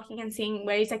started looking and seeing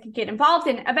ways I could get involved.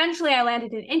 And eventually I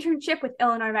landed an internship with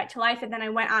Illinois Right to Life. And then I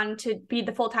went on to be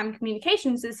the full-time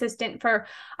communications assistant for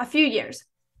a few years.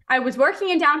 I was working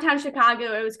in downtown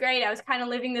Chicago. It was great. I was kind of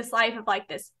living this life of like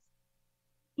this,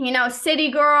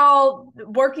 city girl,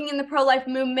 working in the pro-life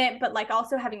movement, but like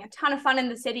also having a ton of fun in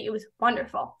the city. It was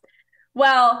wonderful.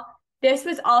 Well, this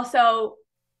was also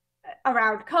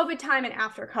around COVID time and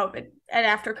after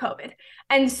COVID.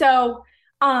 And so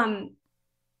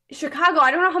Chicago,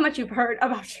 I don't know how much you've heard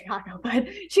about Chicago, but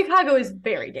Chicago is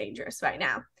very dangerous right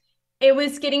now. It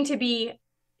was getting to be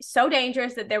so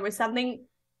dangerous that there was something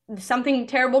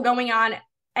terrible going on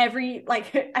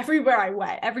everywhere I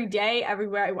went, every day,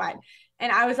 everywhere I went.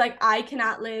 And I was like, I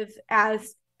cannot live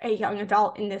as a young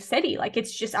adult in this city. Like,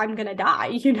 it's just, I'm going to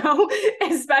die,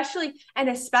 especially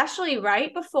as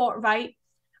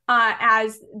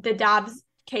the Dobbs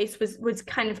case was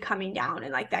kind of coming down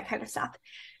and like that kind of stuff.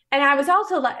 And I was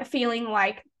also feeling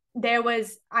like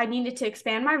I needed to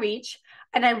expand my reach,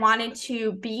 and I wanted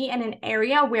to be in an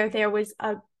area where there was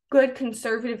a good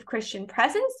conservative Christian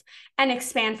presence and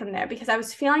expand from there, because I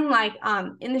was feeling like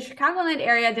in the Chicagoland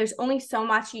area, there's only so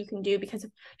much you can do because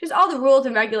of just all the rules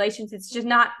and regulations. It's just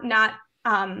not very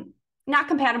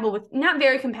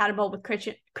compatible with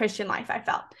Christian life, I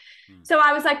felt. So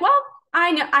I was like, well,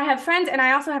 I know I have friends, and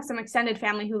I also have some extended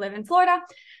family who live in Florida.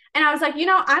 And I was like,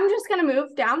 I'm just going to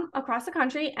move down across the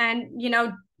country and,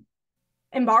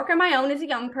 embark on my own as a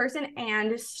young person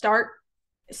and start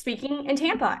speaking in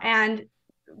Tampa and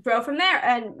grow from there.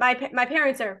 And my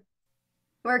parents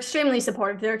were extremely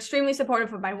supportive. They're extremely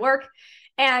supportive of my work.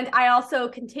 And I also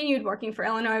continued working for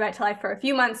Illinois Right to Life for a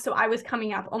few months. So I was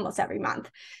coming up almost every month.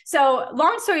 So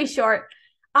long story short,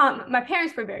 my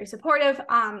parents were very supportive.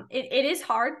 It is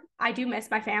hard. I do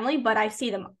miss my family, but I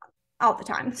see them all the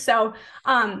time. So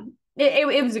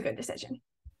it was a good decision.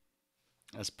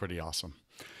 That's pretty awesome.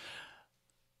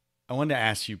 I wanted to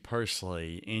ask you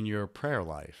personally, in your prayer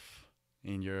life,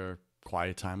 in your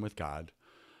quiet time with God,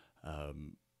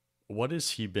 what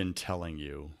has he been telling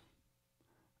you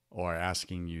or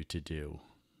asking you to do?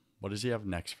 What does he have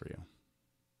next for you?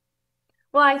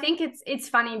 Well, I think it's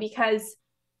funny because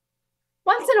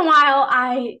once in a while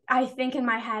I think in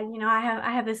my head,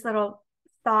 I have this little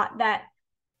thought that,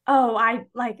 oh, I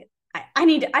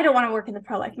don't want to work in the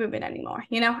pro-life movement anymore.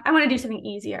 I want to do something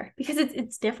easier because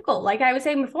it's difficult. Like I was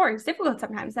saying before, it's difficult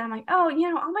sometimes. And I'm like, oh,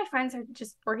 all my friends are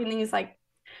just working these like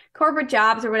corporate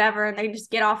jobs or whatever, and they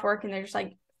just get off work and they're just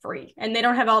like free, and they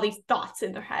don't have all these thoughts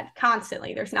in their head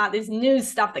constantly. There's not this news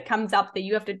stuff that comes up that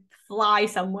you have to fly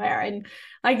somewhere, and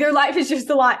like their life is just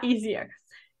a lot easier.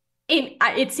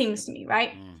 It seems to me,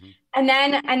 right? Mm-hmm. And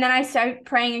then I start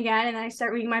praying again, and then I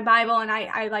start reading my Bible, and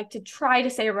I like to try to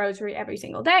say a rosary every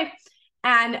single day.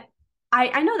 And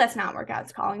I know that's not where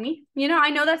God's calling me.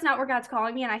 I know that's not where God's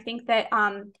calling me. And I think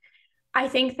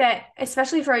that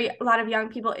especially for a lot of young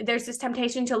people, there's this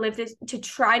temptation to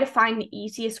try to find the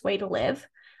easiest way to live.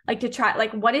 like to try,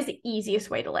 like, what is the easiest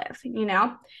way to live, you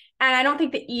know? And I don't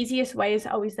think the easiest way is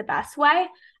always the best way.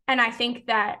 And I think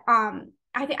that,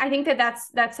 I think that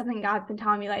that's something God's been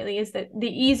telling me lately, is that the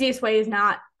easiest way is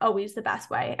not always the best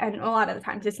way. And a lot of the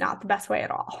times it's not the best way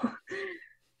at all.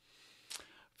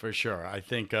 For sure. I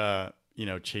think,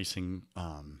 chasing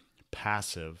a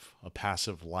passive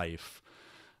life,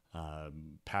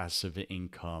 passive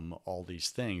income, all these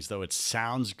things, though it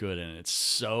sounds good and it's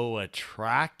so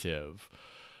attractive,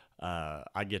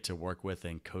 I get to work with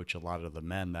and coach a lot of the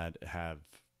men that have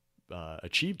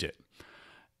achieved it.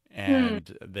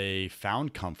 And they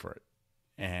found comfort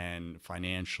and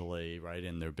financially, right,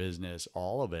 in their business,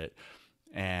 all of it.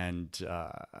 And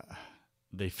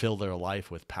they fill their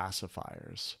life with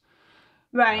pacifiers,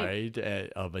 Right.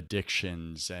 right? Of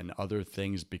addictions and other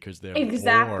things because they're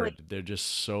Exactly. bored. They're just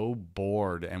so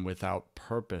bored and without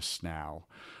purpose now.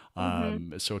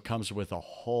 So it comes with a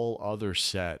whole other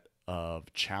set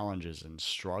of challenges and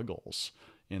struggles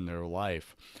in their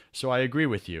life. So I agree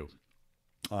with you.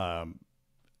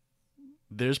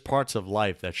 There's parts of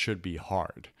life that should be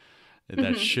hard,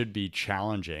 that should be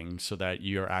challenging so that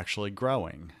you're actually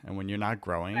growing. And when you're not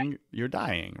growing, you're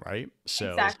dying, right?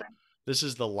 So Exactly. this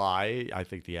is the lie I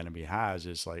think the enemy has,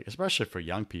 is like, especially for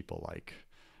young people, like,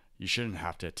 you shouldn't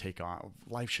have to take on,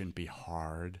 life shouldn't be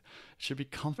hard. It should be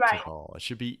Right. comfortable. It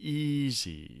should be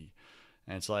easy.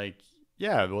 And it's like,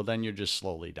 yeah, well, then you're just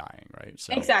slowly dying, right?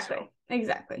 So, Exactly.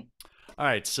 Exactly. all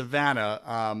right,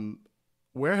 Savannah,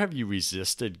 where have you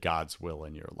resisted God's will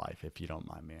in your life, if you don't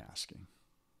mind me asking?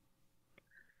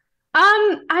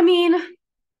 I mean,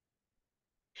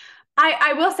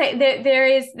 I will say that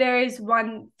there is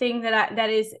one thing that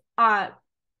is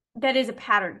a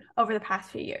pattern over the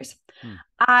past few years. Hmm.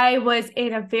 I was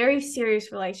in a very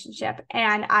serious relationship,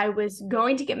 and I was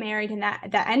going to get married, and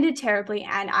that ended terribly.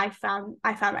 And I found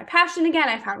my passion again.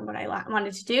 I found what I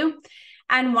wanted to do.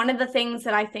 And one of the things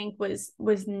that I think was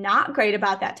not great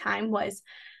about that time was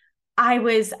I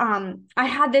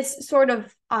had this sort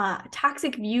of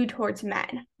toxic view towards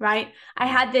men, right? I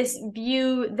had this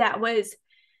view that was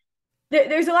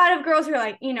there's a lot of girls who are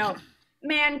like,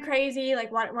 man crazy,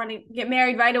 like want to get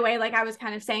married right away, like I was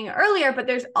kind of saying earlier. But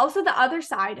there's also the other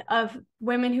side of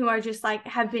women who are just like,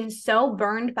 have been so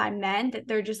burned by men that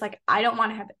they're just like, I don't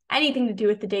want to have anything to do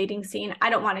with the dating scene. I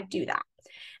don't want to do that.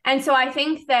 And so I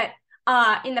think that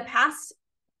in the past,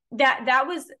 that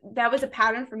was a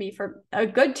pattern for me for a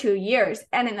good 2 years.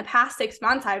 And in the past 6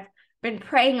 months, I've been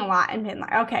praying a lot and been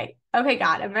like, okay,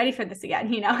 God, I'm ready for this again.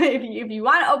 If you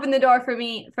want to open the door for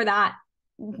me for that,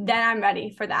 then I'm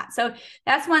ready for that. So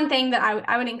that's one thing that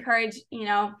I would encourage,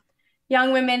 young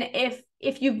women, if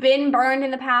you've been burned in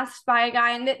the past by a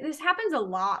guy, and this happens a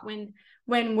lot when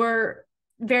we're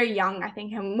very young, I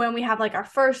think, and when we have like our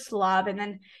first love, and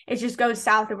then it just goes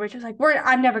south, and we're just like,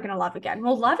 I'm never gonna love again.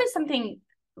 Well, love is something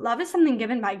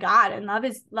given by God, and love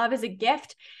is a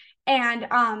gift, and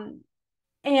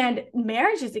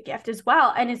marriage is a gift as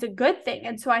well, and it's a good thing.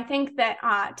 And so I think that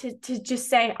to just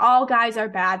say all guys are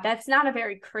bad, that's not a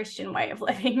very Christian way of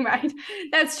living, right?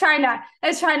 That's trying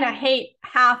to hate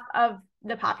half of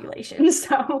the population.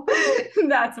 So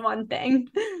that's one thing.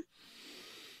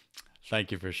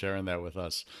 Thank you for sharing that with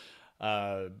us.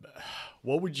 Uh,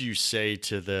 what would you say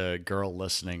to the girl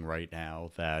listening right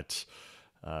now that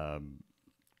um,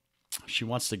 she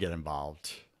wants to get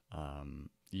involved?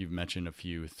 You've mentioned a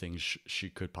few things she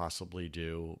could possibly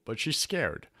do, but she's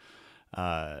scared.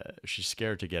 She's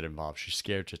scared to get involved. She's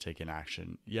scared to take an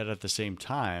action. Yet at the same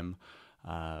time,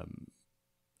 um,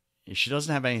 she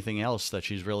doesn't have anything else that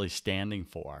she's really standing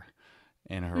for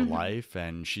in her life,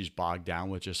 and she's bogged down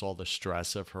with just all the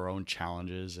stress of her own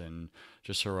challenges and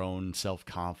just her own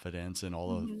self-confidence and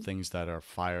all the Mm-hmm. things that are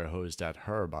fire hosed at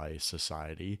her by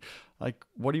society. Like,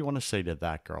 what do you want to say to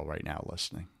that girl right now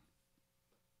listening?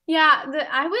 Yeah,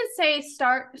 I would say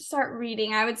start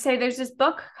reading. I would say there's this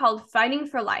book called Fighting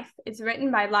for Life. It's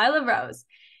written by Lila Rose,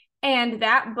 and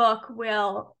that book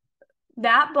will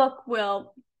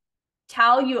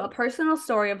tell you a personal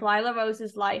story of Lila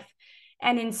Rose's life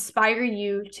and inspire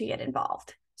you to get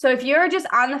involved. So if you're just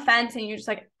on the fence and you're just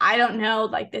like, I don't know,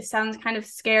 like this sounds kind of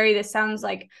scary, this sounds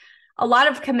like a lot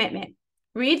of commitment,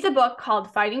 read the book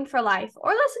called Fighting for Life,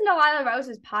 or listen to Lila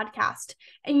Rose's podcast,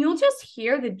 and you'll just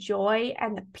hear the joy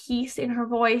and the peace in her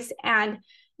voice and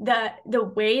the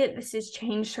way that this has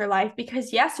changed her life.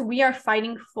 Because yes, we are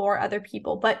fighting for other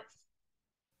people, but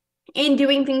in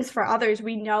doing things for others,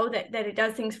 we know that it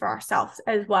does things for ourselves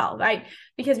as well, right?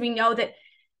 Because we know that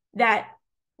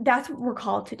that's what we're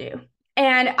called to do.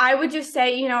 And I would just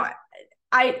say,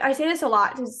 I say this a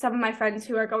lot to some of my friends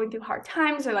who are going through hard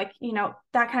times or like, you know,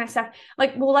 that kind of stuff.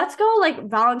 Like, well, let's go like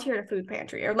volunteer at a food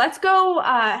pantry, or let's go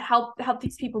help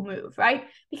these people move, right?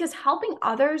 Because helping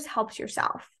others helps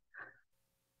yourself.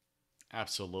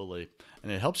 Absolutely.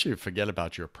 And it helps you forget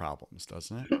about your problems,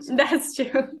 doesn't it? That's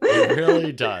true. It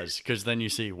really does. Because then you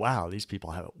see, wow, these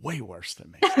people have it way worse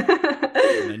than me.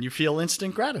 And then you feel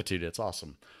instant gratitude. It's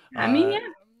awesome. I mean, yeah.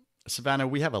 Savannah,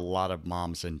 we have a lot of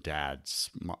moms and dads,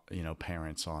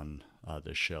 parents on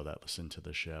this show that listen to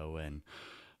the show, and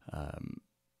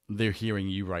they're hearing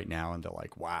you right now, and they're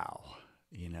like, "Wow,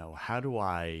 how do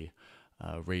I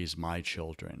raise my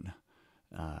children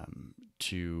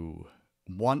to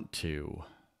want to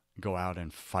go out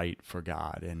and fight for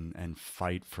God and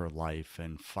fight for life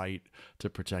and fight to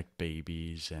protect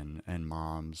babies and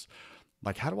moms?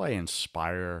 Like, how do I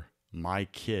inspire my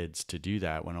kids to do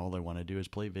that when all they want to do is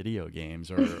play video games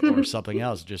or something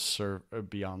else, just serve or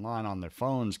be online on their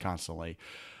phones constantly?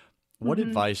 What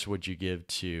advice would you give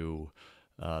to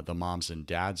the moms and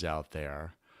dads out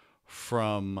there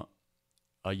from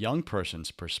a young person's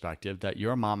perspective that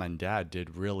your mom and dad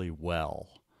did really well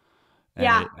and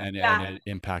Yeah. and Yeah. it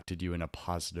impacted you in a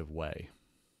positive way?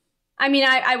 I mean,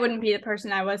 I wouldn't be the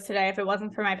person I was today if it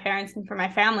wasn't for my parents and for my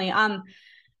family.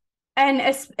 And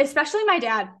especially my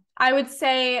dad. I would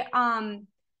say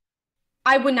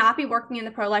I would not be working in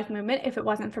the pro-life movement if it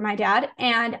wasn't for my dad.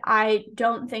 And I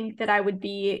don't think that I would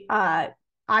be I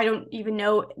don't even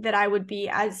know that I would be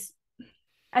as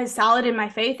solid in my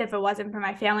faith if it wasn't for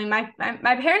my family. My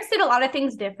parents did a lot of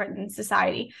things different in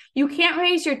society. You can't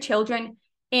raise your children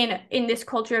in this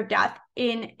culture of death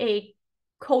in a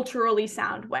culturally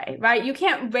sound way, right? You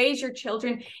can't raise your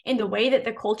children in the way that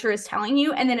the culture is telling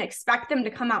you and then expect them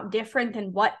to come out different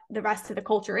than what the rest of the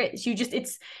culture is.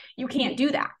 You can't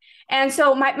do that. And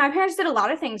so my parents did a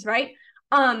lot of things, right?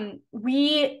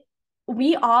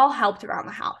 We all helped around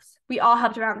the house. We all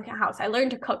helped around the house. I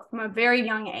learned to cook from a very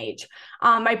young age.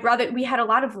 My brother, we had a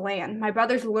lot of land. My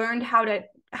brothers learned how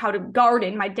to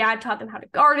garden. My dad taught them how to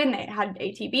garden. They had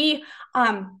ATV.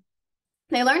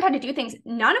 They learned how to do things.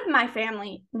 None of my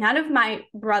family, none of my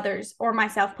brothers or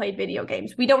myself played video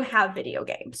games. We don't have video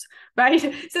games, right?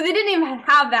 So they didn't even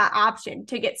have that option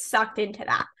to get sucked into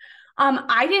that.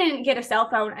 I didn't get a cell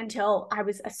phone until I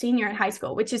was a senior in high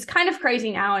school, which is kind of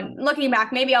crazy now. And looking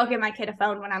back, maybe I'll give my kid a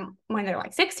phone when they're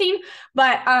like 16.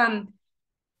 But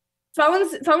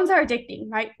phones are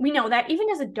addicting, right? We know that. Even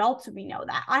as adults, we know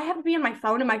that. I have to be on my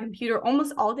phone and my computer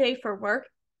almost all day for work,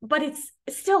 but it's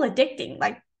still addicting,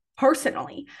 like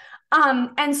personally.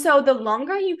 And so the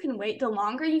longer you can wait, the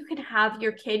longer you can have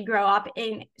your kid grow up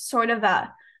in sort of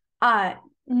a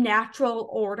natural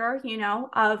order,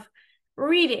 of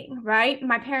reading, right?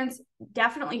 My parents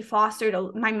definitely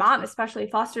my mom especially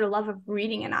fostered a love of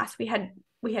reading in us. We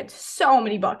had so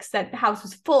many books. That the house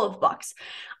was full of books.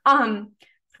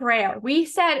 Prayer. We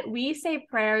say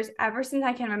prayers ever since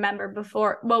I can remember.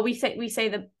 We say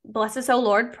the Bless Us, O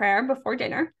Lord prayer before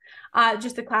dinner,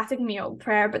 just the classic meal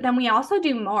prayer. But then we also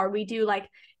do more. We do like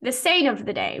the saint of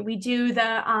the day. We do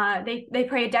they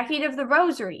pray a decade of the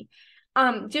rosary.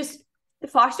 Just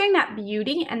fostering that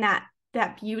beauty and that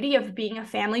beauty of being a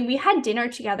family. We had dinner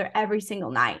together every single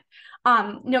night.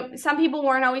 Some people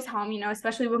weren't always home,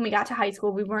 especially when we got to high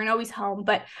school, we weren't always home,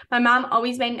 but my mom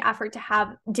always made an effort to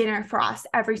have dinner for us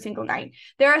every single night.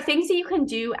 There are things that you can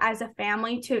do as a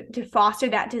family to foster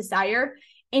that desire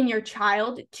in your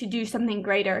child to do something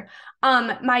greater.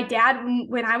 My dad,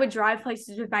 when I would drive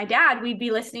places with my dad, we'd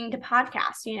be listening to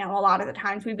podcasts, a lot of the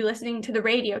times we'd be listening to the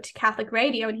radio, to Catholic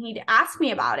radio, and he'd ask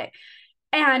me about it.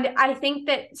 And I think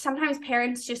that sometimes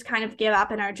parents just kind of give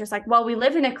up and are just like, well, we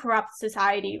live in a corrupt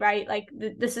society, right? Like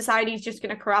the society is just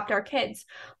going to corrupt our kids.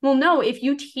 Well, no, if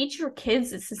you teach your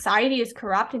kids that society is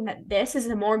corrupt and that this is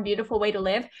a more beautiful way to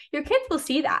live, your kids will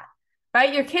see that,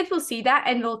 right? Your kids will see that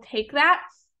and they'll take that.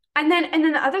 And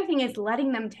then the other thing is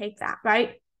letting them take that,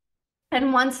 right?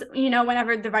 And once,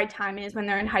 whenever the right time is, when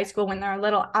they're in high school, when they're a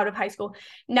little out of high school,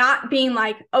 not being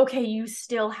like, okay, you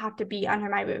still have to be under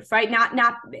my roof, right?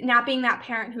 Not being that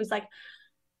parent who's like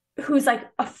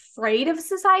afraid of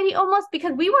society almost,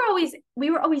 because we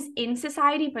were always in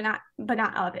society, but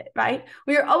not of it, right?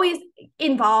 We were always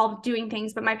involved doing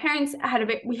things, but my parents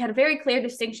we had a very clear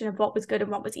distinction of what was good and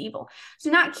what was evil. So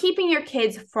not keeping your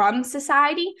kids from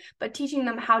society, but teaching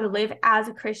them how to live as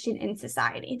a Christian in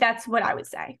society. That's what I would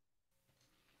say.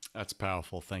 That's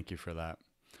powerful. Thank you for that.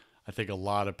 I think a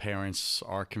lot of parents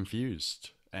are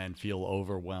confused and feel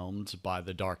overwhelmed by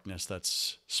the darkness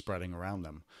that's spreading around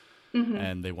them. Mm-hmm.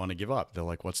 And they want to give up. They're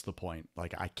like, what's the point?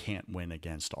 Like, I can't win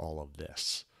against all of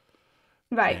this.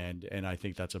 Right. And I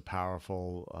think that's a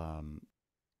powerful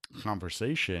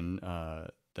conversation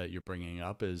that you're bringing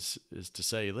up is to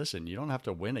say, listen, you don't have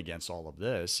to win against all of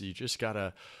this. You just got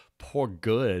to pour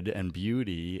good and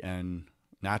beauty and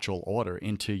natural order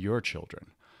into your children.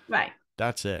 Right.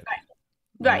 That's it.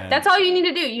 Right. That's all you need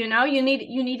to do. You know, you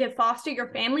need to foster your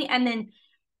family and then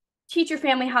teach your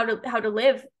family how to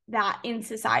live that in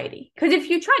society. Because if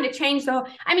you try to change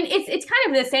it's kind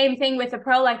of the same thing with the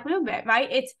pro-life movement,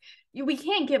 right? We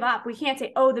can't give up. We can't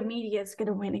say, oh, the media is going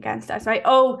to win against us, right?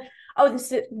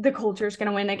 The culture is going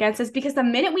to win against us, because the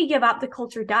minute we give up, the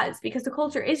culture does, because the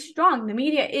culture is strong. The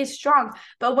media is strong.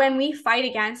 But when we fight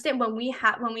against it, when we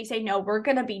say, no, we're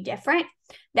going to be different,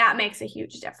 that makes a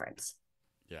huge difference.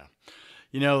 Yeah.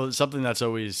 You know, something that's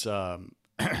always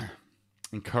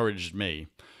encouraged me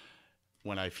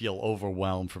when I feel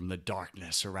overwhelmed from the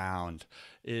darkness around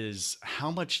is how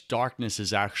much darkness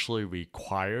is actually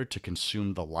required to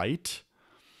consume the light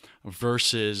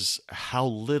versus how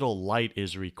little light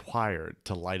is required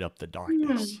to light up the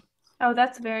darkness. Oh,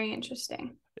 that's very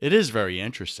interesting. It is very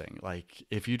interesting. Like,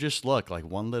 if you just look, like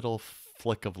one little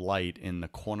flick of light in the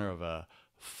corner of a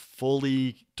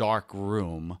fully dark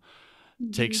room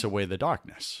takes away the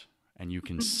darkness. And you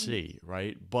can see,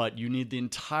 right? But you need the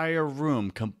entire room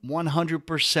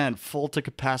 100% full to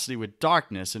capacity with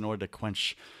darkness in order to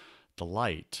quench the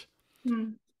light.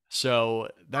 So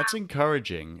that's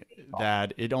encouraging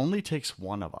that it only takes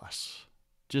one of us,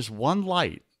 just one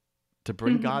light, to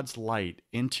bring God's light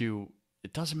into,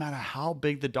 it doesn't matter how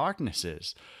big the darkness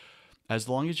is. As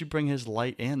long as you bring his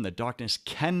light in, the darkness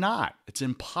cannot, it's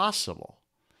impossible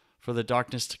for the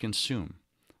darkness to consume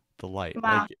the light.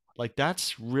 Wow. Like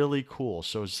that's really cool.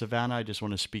 So Savannah, I just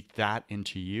want to speak that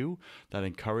into you, that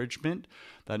encouragement,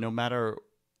 that no matter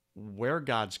where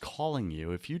God's calling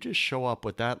you, if you just show up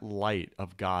with that light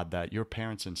of God that your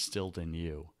parents instilled in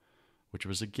you, which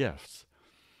was a gift,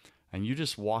 and you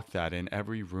just walk that in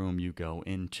every room you go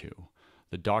into,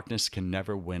 the darkness can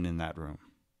never win in that room,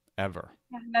 ever.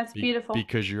 Yeah, that's beautiful.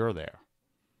 Because you're there.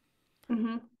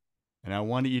 And I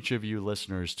want each of you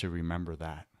listeners to remember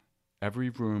that.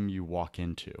 Every room you walk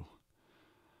into,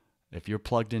 if you're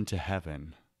plugged into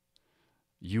heaven,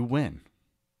 you win.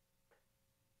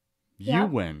 You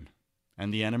win,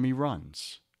 and the enemy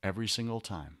runs every single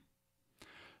time.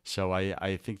 So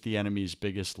I think the enemy's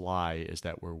biggest lie is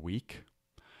that we're weak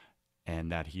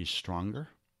and that he's stronger.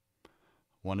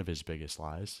 One of his biggest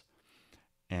lies.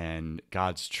 And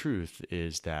God's truth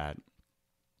is that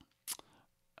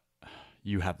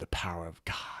you have the power of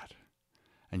God.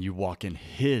 And you walk in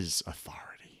his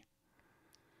authority.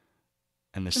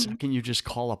 And the second you just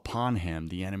call upon him,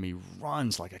 the enemy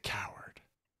runs like a coward.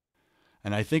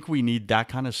 And I think we need that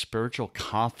kind of spiritual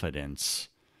confidence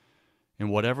in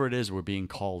whatever it is we're being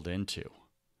called into.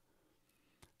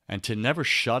 And to never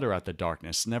shudder at the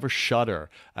darkness, never shudder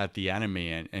at the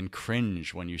enemy and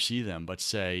cringe when you see them, but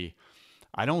say,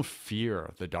 I don't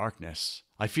fear the darkness.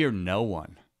 I fear no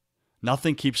one.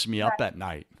 Nothing keeps me up at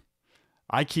night.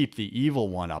 I keep the evil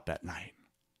one up at night.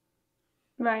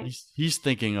 Right. He's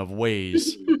thinking of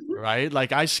ways, right?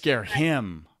 Like I scare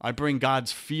him. I bring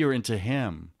God's fear into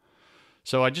him.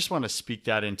 So I just want to speak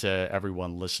that into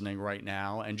everyone listening right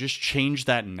now and just change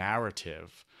that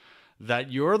narrative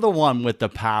that you're the one with the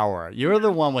power. You're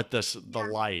the one with the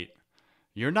light.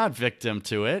 You're not victim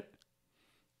to it,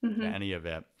 any of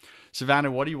it.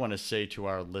 Savannah, what do you want to say to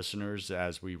our listeners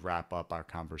as we wrap up our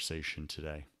conversation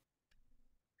today?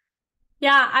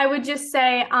 Yeah, I would just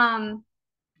say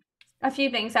a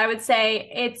few things. I would say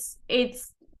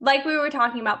it's like we were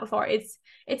talking about before. It's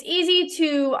easy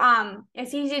to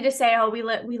say, oh, we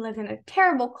live in a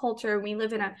terrible culture. We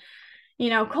live in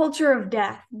a culture of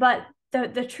death. But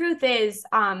the truth is,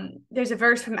 there's a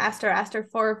verse from Esther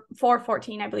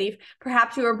 4:14, I believe.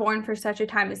 Perhaps you were born for such a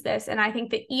time as this. And I think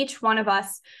that each one of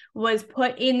us was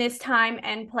put in this time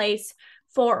and place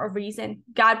for a reason.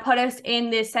 God put us in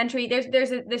this century.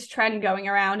 There's this trend going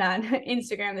around on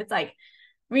Instagram that's like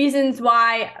reasons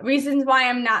why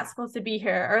I'm not supposed to be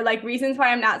here, or like reasons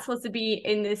why I'm not supposed to be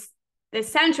in this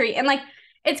century. And like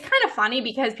it's kind of funny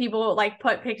because people like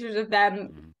put pictures of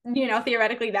them,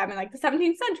 theoretically them in like the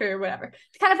 17th century or whatever.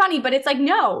 It's kind of funny, but it's like,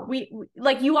 no, we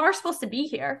like you are supposed to be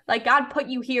here. Like God put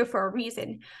you here for a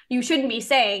reason. You shouldn't be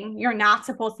saying you're not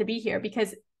supposed to be here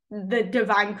because the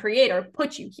divine creator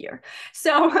put you here.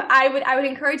 So I would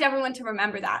encourage everyone to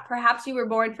remember that. Perhaps you were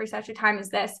born for such a time as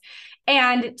this,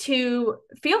 and to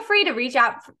feel free to reach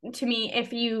out to me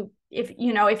if you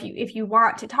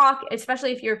want to talk,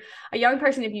 especially if you're a young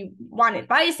person, if you want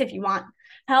advice, if you want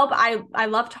help. I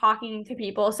love talking to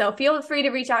people. So feel free to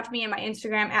reach out to me on my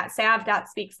Instagram at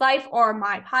sav.speakslife or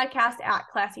my podcast at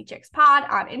Classy Chicks Pod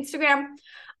on Instagram.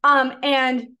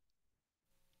 And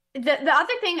The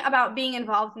other thing about being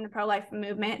involved in the pro-life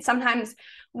movement, sometimes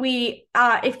we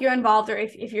if you're involved, or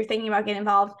if you're thinking about getting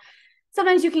involved,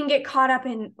 sometimes you can get caught up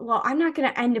in, well, I'm not going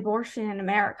to end abortion in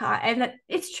America. And that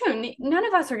it's true. None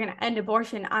of us are going to end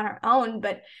abortion on our own.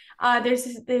 But there's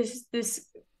this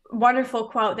wonderful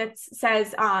quote that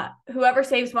says, whoever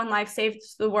saves one life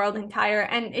saves the world entire.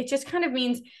 And it just kind of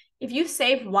means, if you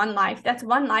save one life, that's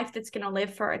one life that's going to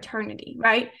live for eternity,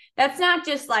 right? That's not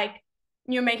just like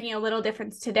you're making a little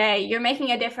difference today. You're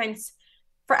making a difference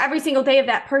for every single day of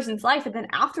that person's life. And then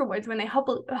afterwards, when they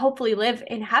hopefully live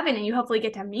in heaven and you hopefully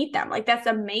get to meet them, like, that's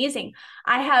amazing.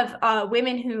 I have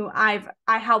women who I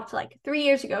helped like 3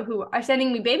 years ago who are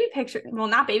sending me baby pictures. Well,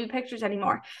 not baby pictures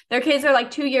anymore. Their kids are like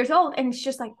 2 years old. And it's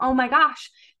just like, oh my gosh,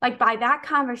 like, by that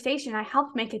conversation, I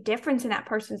helped make a difference in that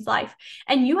person's life.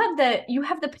 And you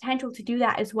have the potential to do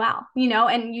that as well,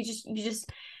 and you just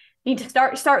need to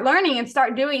start learning and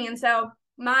start doing. And so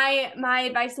my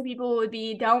advice to people would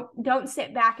be, don't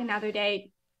sit back another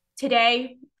day.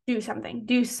 Today, do something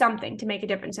to make a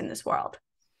difference in this world.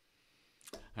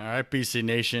 All right, BC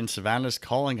Nation, Savannah's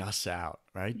calling us out,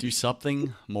 right? Do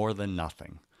something more than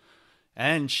nothing.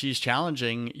 And she's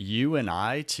challenging you and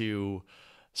I to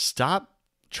stop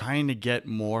trying to get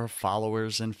more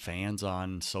followers and fans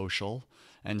on social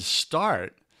and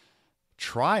start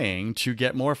trying to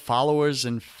get more followers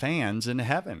and fans in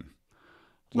heaven.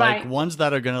 Like, Right. ones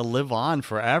that are going to live on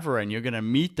forever, and you're going to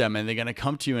meet them and they're going to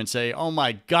come to you and say, "Oh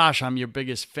my gosh, I'm your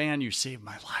biggest fan. You saved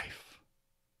my life.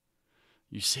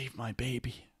 You saved my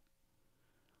baby."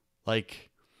 Like,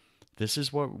 this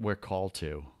is what we're called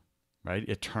to, right?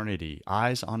 Eternity,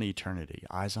 eyes on eternity,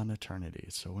 eyes on eternity.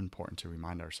 It's so important to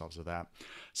remind ourselves of that.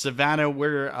 Savannah,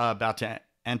 we're about to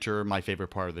enter my favorite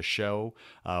part of the show.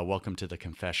 Welcome to the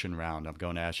confession round. I'm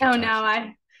going to ask you Oh 10. no,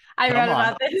 I Come read on.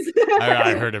 about this.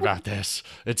 I heard about this.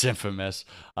 It's infamous.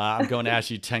 I'm going to ask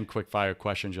you 10 quick fire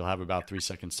questions. You'll have about 3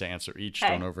 seconds to answer each.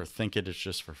 Don't Okay. overthink it. It's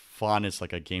just for fun. It's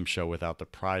like a game show without the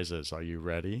prizes. Are you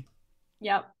ready?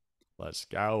 Yep. Let's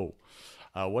go.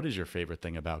 What is your favorite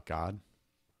thing about God?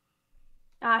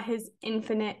 His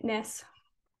infiniteness.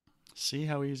 See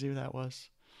how easy that was?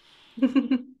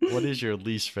 The What is your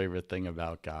least favorite thing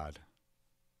about God?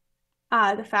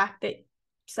 fact that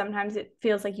sometimes it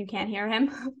feels like you can't hear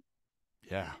him.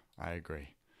 Yeah, I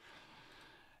agree.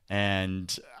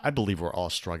 And I believe we're all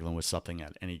struggling with something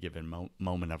at any given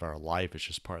moment of our life. It's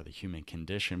just part of the human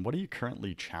condition. What are you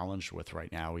currently challenged with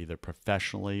right now, either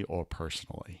professionally or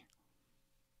personally?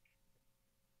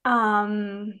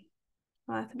 Well,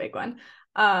 that's a big one.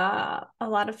 A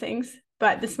lot of things.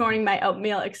 But this morning my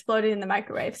oatmeal exploded in the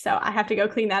microwave, so I have to go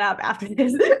clean that up after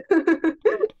this.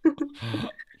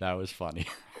 That was funny.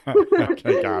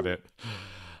 Okay, got it.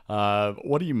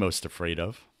 What are you most afraid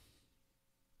of?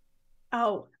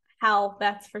 Oh, hell,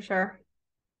 that's for sure.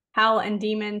 Hell and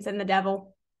demons and the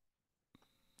devil.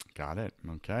 Got it.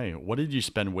 Okay. What did you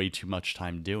spend way too much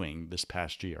time doing this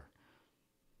past year?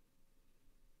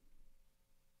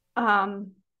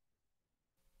 Um,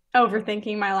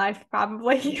 Overthinking my life,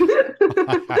 probably.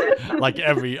 Like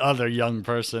every other young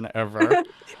person ever.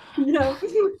 Yeah.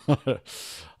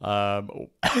 um,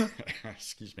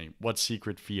 excuse me. What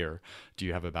secret fear do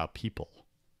you have about people?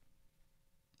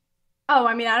 Oh,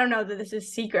 I mean, I don't know that this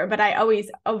is secret, but I always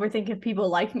overthink if people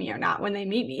like me or not when they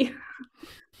meet me.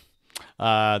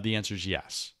 The answer is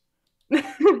yes.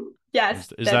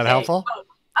 Yes, Is that that they. helpful?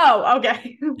 Oh,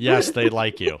 okay. Yes, they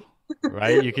like you.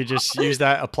 Right? You could just use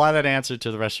that, apply that answer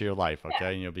to the rest of your life,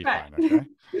 okay? And you'll be Right. fine, okay?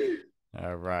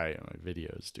 All right. My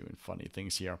video is doing funny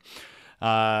things here.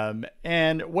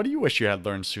 And what do you wish you had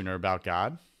learned sooner about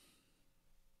God?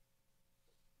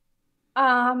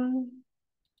 Um,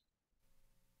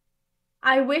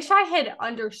 I wish I had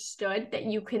understood that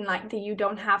that you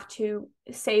don't have to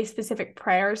say specific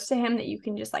prayers to him, that you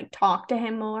can just like talk to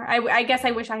him more. I guess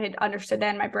I wish I had understood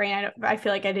that in my brain. I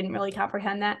feel like I didn't really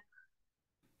comprehend that.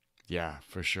 Yeah,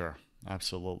 for sure.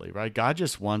 Absolutely. Right? God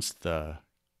just wants the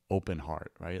open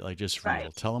heart, right? Like, just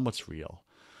real. Right. Tell him what's real.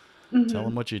 Tell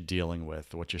him Hmm. what you're dealing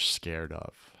with, what you're scared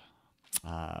of.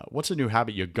 What's a new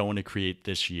habit you're going to create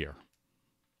this year?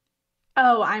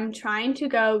 Oh, I'm trying to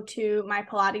go to my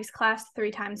Pilates class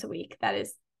 3 times a week. That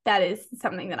is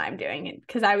something that I'm doing,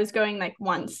 because I was going like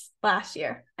once last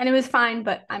year and it was fine,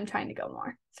 but I'm trying to go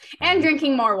more All and right.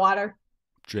 drinking more water.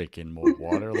 Drinking more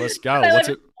water. Let's go. I live What's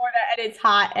in it? Florida and it's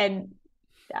hot, and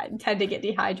I tend to get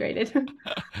dehydrated.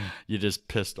 You just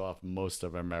pissed off most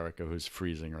of America who's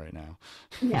freezing right now.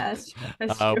 Yeah, that's true.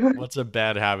 That's true. What's a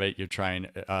bad habit you're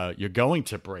going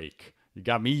to break? You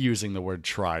got me using the word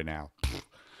try now.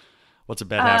 What's a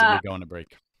bad habit Uh, you're going to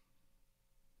break?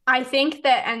 I think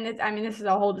that, and I mean, this is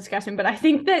a whole discussion, but I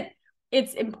think that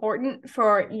it's important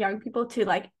for young people to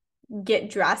like get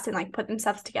dressed and like put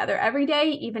themselves together every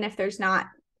day, even if there's not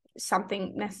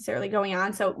something necessarily going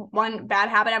on. So one bad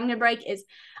habit I'm going to break is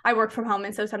I work from home.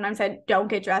 And so sometimes I don't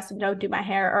get dressed and don't do my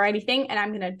hair or anything. And I'm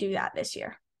going to do that this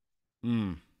year.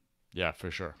 Yeah,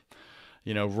 for sure.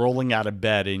 Rolling out of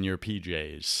bed in your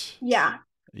PJs. Yeah.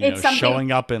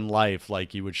 Showing up in life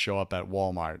like you would show up at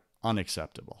Walmart.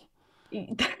 Unacceptable.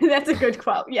 That's a good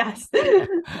quote. Yes.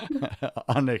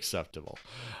 Unacceptable.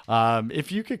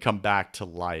 If you could come back to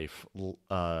life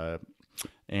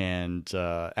and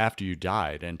after you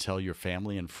died and tell your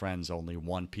family and friends only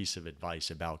one piece of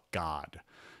advice about God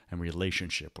and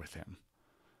relationship with him,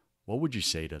 what would you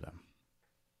say to them?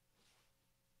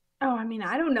 Oh, I mean,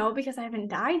 I don't know because I haven't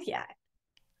died yet.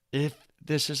 If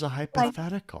this is a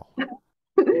hypothetical.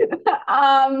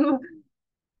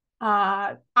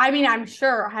 I mean, I'm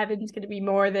sure heaven's going to be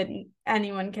more than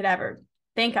anyone could ever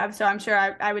think of. So I'm sure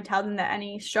I would tell them that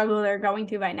any struggle they're going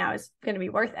through right now is going to be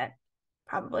worth it.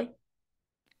 Probably.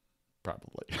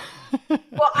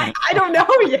 Well, I don't know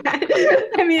yet.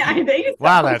 I mean, I think so.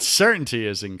 Wow, that certainty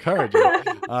is encouraging.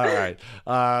 All right.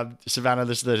 Savannah,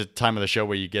 this is the time of the show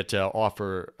where you get to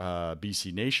offer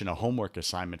BC Nation a homework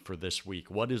assignment for this week.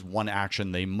 What is one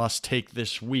action they must take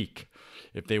this week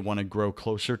if they want to grow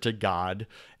closer to God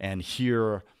and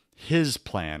hear his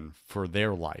plan for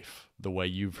their life the way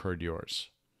you've heard yours?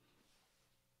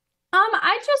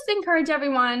 I just encourage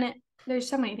everyone. There's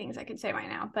so many things I could say right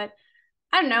now, but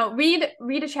I don't know,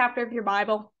 read a chapter of your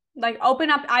Bible. Like open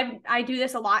up, I do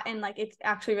this a lot and like it's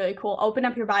actually really cool. Open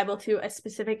up your Bible to a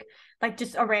specific, like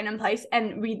just a random place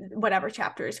and read whatever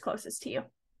chapter is closest to you.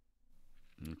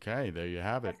 Okay, there you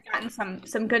have it. I've gotten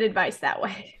some good advice that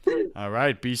way. All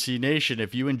right, BC Nation,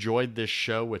 if you enjoyed this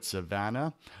show with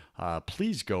Savannah,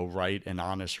 please go write an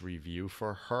honest review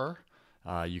for her.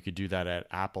 You could do that at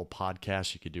Apple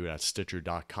Podcasts. You could do it at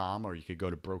Stitcher.com, or you could go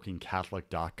to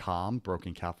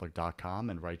brokencatholic.com,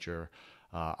 and write your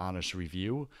honest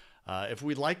review. If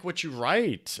we like what you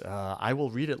write, I will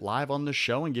read it live on the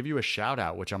show and give you a shout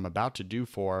out, which I'm about to do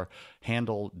for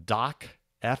handle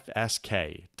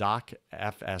DocFSK.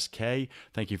 DocFSK.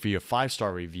 Thank you for your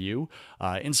 5-star review.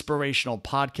 Inspirational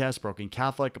podcast, Broken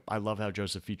Catholic. I love how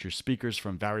Joseph features speakers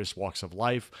from various walks of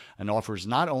life and offers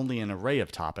not only an array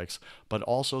of topics, but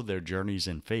also their journeys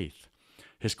in faith.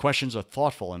 His questions are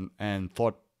thoughtful and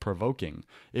thought-provoking.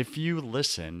 If you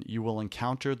listen, you will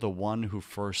encounter the one who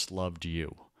first loved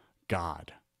you,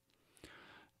 God.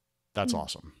 That's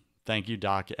awesome. Thank you,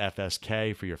 Doc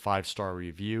FSK, for your 5-star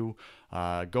review.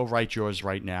 Go write yours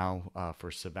right now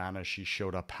for Savannah. She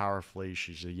showed up powerfully.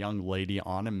 She's a young lady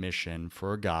on a mission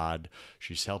for God.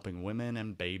 She's helping women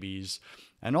and babies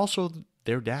and also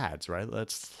their dads, right?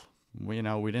 We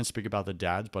didn't speak about the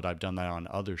dads, but I've done that on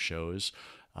other shows,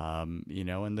 and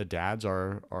the dads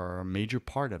are a major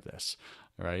part of this,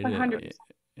 right? 100%.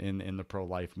 In the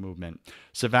pro-life movement.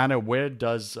 Savannah, where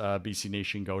does BC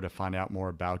Nation go to find out more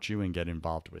about you and get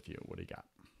involved with you? What do you got?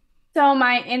 So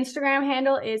my Instagram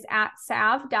handle is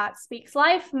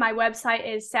 @sav.speakslife. My website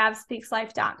is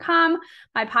savspeakslife.com.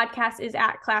 My podcast is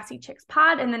 @Classy Chicks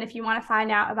Pod. And then if you want to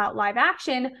find out about live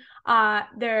action,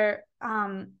 their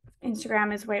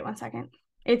Instagram is, wait one second.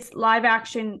 It's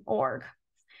liveaction.org.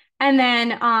 And then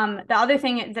the other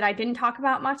thing that I didn't talk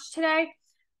about much today,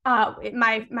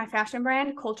 my fashion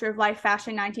brand, Culture of Life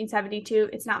Fashion 1972.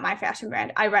 It's not my fashion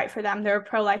brand. I write for them. They're a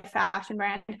pro-life fashion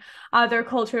brand. They're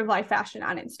Culture of Life Fashion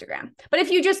on Instagram. But if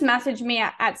you just message me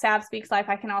at Sav Speaks Life,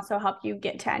 I can also help you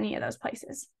get to any of those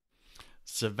places.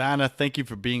 Savannah, thank you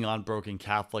for being on Broken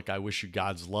Catholic. I wish you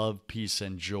God's love, peace,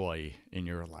 and joy in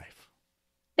your life.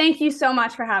 Thank you so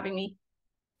much for having me.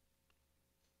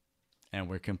 And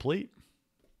we're complete.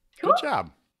 Cool. Good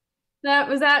job.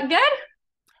 Was that good?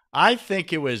 I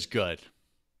think it was good.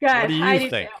 Good. What do you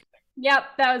think? Yep,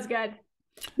 that was good.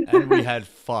 And we had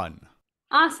fun.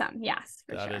 Awesome. Yes,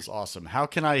 for That sure. is awesome. How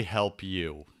can I help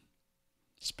you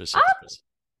specifically?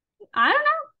 I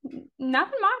don't know.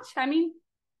 Nothing much. I mean,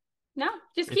 no.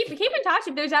 Just keep in touch.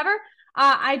 If there's ever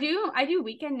I do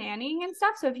weekend nannying and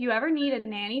stuff. So if you ever need a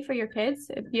nanny for your kids,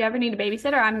 if you ever need a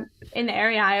babysitter, I'm in the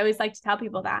area. I always like to tell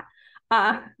people that.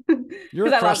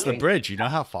 You're across the bridge. You know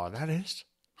how far that is?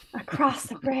 Across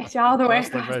the bridge, all the way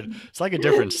across the bridge. It's like a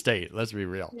different state. Let's be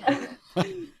real.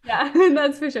 Yeah,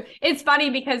 that's for sure. It's funny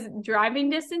because driving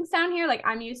distance down here, like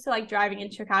I'm used to like driving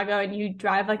in Chicago and you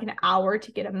drive like an hour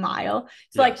to get a mile.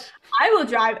 So like I'll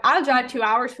drive 2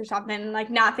 hours for something and like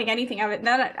not think anything of it. And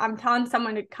then I'm telling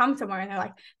someone to come somewhere and they're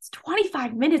like, it's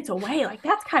 25 minutes away. Like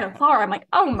that's kind of far. I'm like,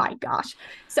 oh my gosh.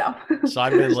 So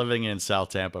I've been living in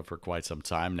South Tampa for quite some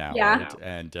time now. Yeah. Right?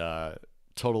 And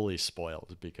totally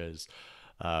spoiled because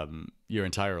your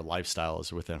entire lifestyle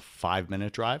is within a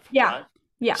 5-minute drive. Yeah.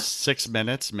 Yeah. 6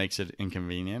 minutes makes it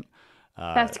inconvenient.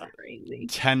 That's crazy.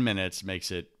 10 minutes makes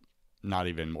it not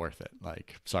even worth it.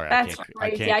 Like, sorry, That's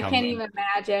crazy. I can't even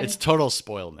imagine. It's total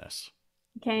spoiledness.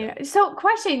 Okay. So,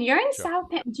 question: you're in Sure. South.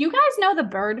 Do you guys know the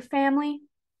Bird family?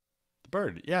 The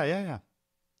Bird. Yeah.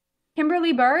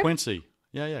 Kimberly Bird. Quincy.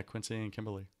 Yeah. Quincy and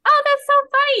Kimberly. Oh, that's so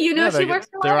funny. You know she works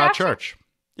for They're Live at Action. church.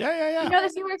 Yeah. You know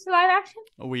that she works for Live Action?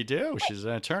 We do. She's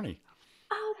an attorney.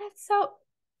 Oh,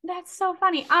 that's so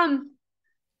funny.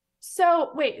 So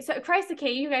wait, so Christ the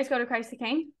King, you guys go to Christ the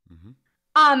King? Mm-hmm.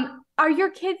 Are your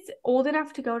kids old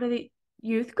enough to go to the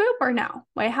youth group or no?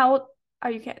 Wait, how old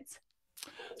are you kids?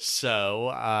 So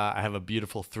I have a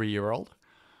beautiful 3-year-old.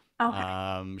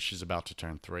 Okay. She's about to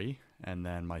turn 3, and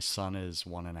then my son is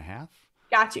 1.5.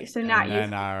 Got you. So not and youth.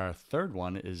 then our third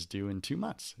one is due in 2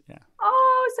 months. Yeah.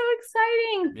 Oh, so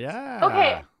exciting. Yeah.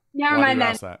 Okay. Never Why do mind you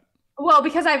then. ask that? Well,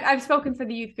 because I've spoken for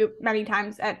the youth group many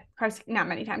times at Christ, not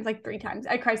many times, like 3 times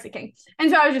at Christ the King. And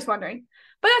so I was just wondering.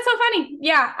 But that's so funny.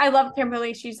 Yeah, I love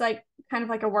Kimberly. She's like kind of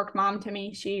like a work mom to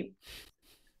me. She's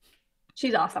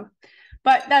awesome.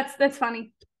 But that's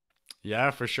funny. Yeah,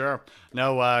 for sure.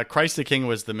 No, Christ the King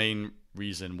was the main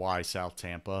reason why South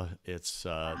Tampa. It's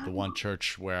the one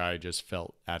church where I just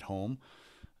felt at home.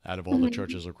 Out of all the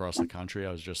churches across the country,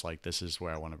 I was just like, this is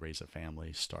where I want to raise a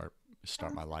family, start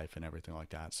my life and everything like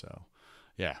that. So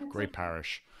yeah, great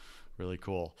parish. Really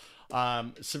cool.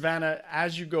 Savannah,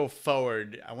 as you go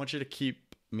forward, I want you to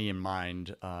keep me in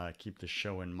mind, keep the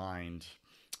show in mind,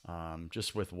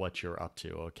 just with what you're up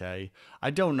to. Okay.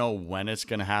 I don't know when it's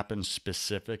going to happen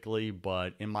specifically,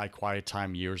 but in my quiet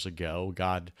time years ago,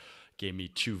 God gave me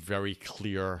 2 very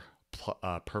clear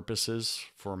purposes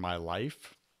for my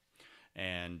life.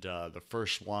 And the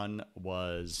first one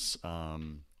was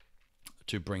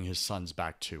to bring his sons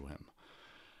back to him.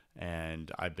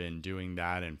 And I've been doing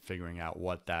that and figuring out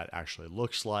what that actually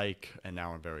looks like. And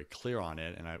now I'm very clear on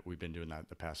it. And we've been doing that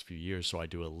the past few years. So I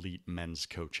do elite men's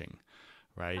coaching,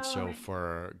 right? Oh, so right.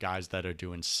 for guys that are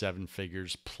doing 7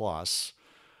 figures plus,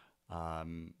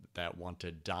 that want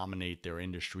to dominate their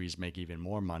industries, make even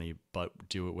more money, but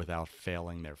do it without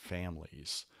failing their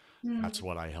families. That's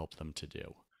what I help them to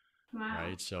do. Wow.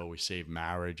 Right. So we save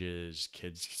marriages,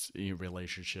 kids'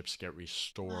 relationships get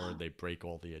restored. They break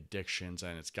all the addictions,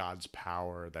 and it's God's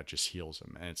power that just heals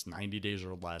them. And it's 90 days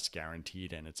or less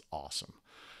guaranteed, and it's awesome.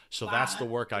 So that's the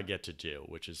work I get to do,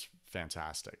 which is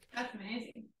fantastic. That's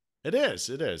amazing. It is.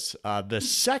 The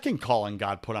second calling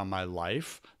God put on my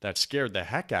life that scared the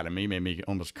heck out of me, made me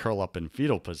almost curl up in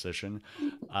fetal position,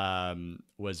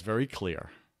 was very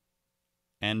clear.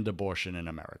 End abortion in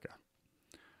America.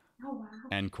 Oh, wow.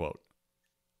 End quote.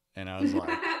 And I was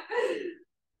like,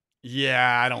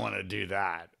 yeah, I don't want to do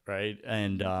that. Right.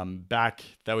 And back,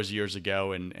 that was years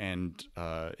ago. And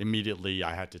immediately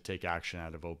I had to take action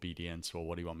out of obedience. Well,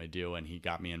 what do you want me to do? And he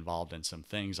got me involved in some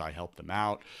things. I helped them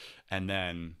out. And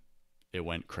then it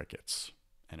went crickets.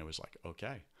 And it was like,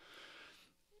 okay.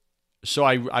 So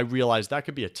I realized that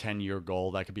could be a 10-year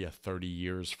goal. That could be a 30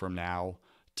 years from now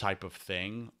type of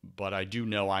thing. But I do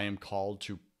know I am called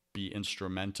to be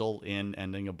instrumental in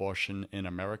ending abortion in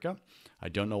America. I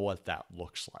don't know what that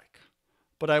looks like,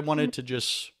 but I wanted to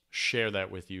just share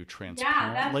that with you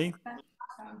transparently. Yeah, that's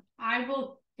awesome. I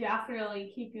will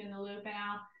definitely keep you in the loop, and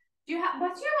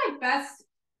what's your best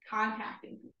contact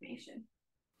information?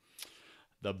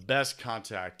 The best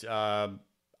contact, I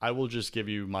will just give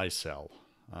you my cell,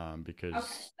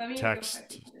 because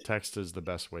text is the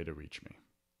best way to reach me.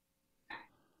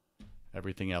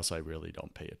 Everything else I really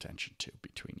don't pay attention to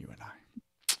between you and I.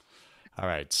 All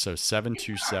right. So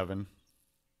 727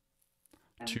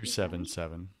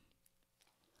 277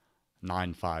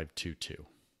 9522.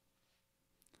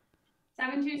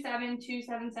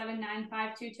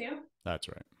 727-277-9522. That's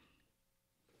right.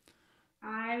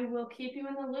 I will keep you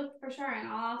in the loop for sure. And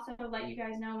I'll also let you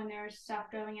guys know when there's stuff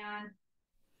going on,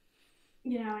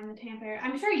 in the Tampa area.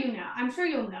 I'm sure you know. I'm sure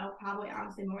you'll know probably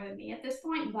honestly more than me at this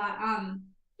point, but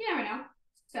you never know.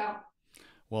 So,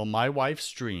 well, my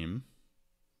wife's dream,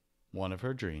 one of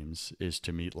her dreams, is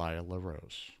to meet Lila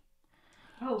Rose.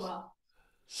 Oh, well.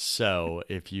 So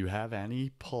if you have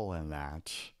any pull in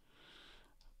that,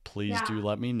 please do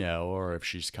let me know. Or if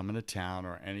she's coming to town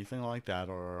or anything like that,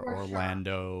 or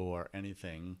Orlando or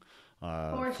anything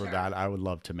for that, I would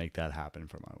love to make that happen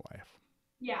for my wife.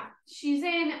 Yeah, she's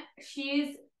in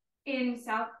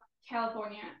South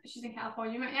California. She's in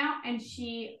California right now, and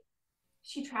she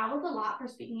travels a lot for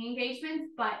speaking engagements,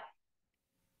 but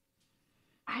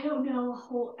I don't know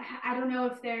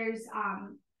if there's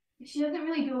she doesn't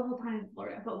really do a whole ton in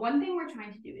Florida. But one thing we're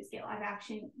trying to do is get Live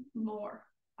Action more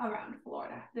around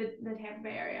Florida, the Tampa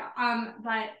Bay area.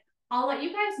 But I'll let you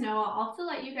guys know. I'll also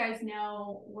let you guys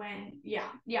know when, yeah.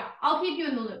 I'll keep you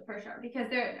in the loop for sure, because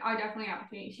there are definitely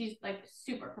opportunities. She's like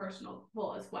super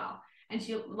personable as well. And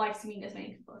she likes to meet as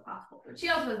many people as possible. But she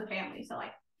also has a family. So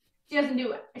like, she doesn't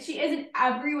do it. She isn't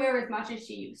everywhere as much as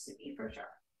she used to be, for sure.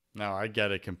 No, I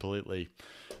get it completely.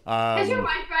 Has your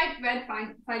wife read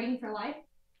Fighting for Life?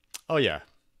 Oh, yeah.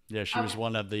 Yeah, she was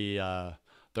one of the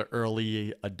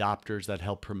early adopters that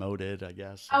helped promote it, I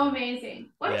guess. Oh, amazing.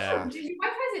 What is your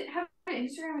wife have an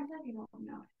Instagram? I feel like I don't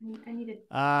know. I need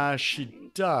to.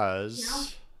 She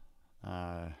does.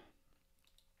 I'm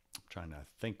trying to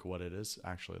think what it is.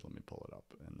 Actually, let me pull it up,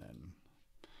 and then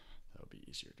that'll be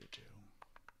easier to do.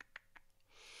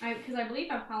 Because I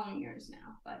believe I'm following yours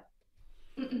now, but.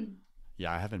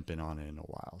 Yeah, I haven't been on it in a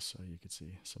while, so you can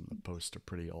see some of the posts are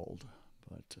pretty old,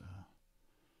 but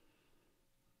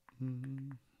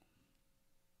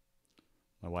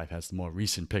my wife has the more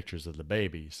recent pictures of the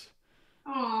babies.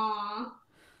 Aww.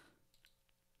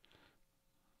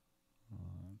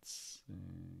 Let's see.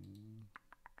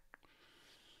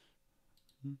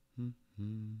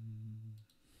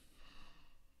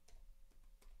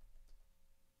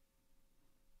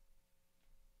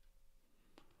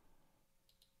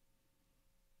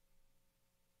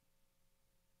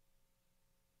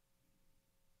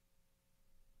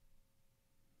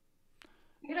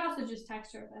 You could also just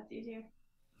text her if that's easier.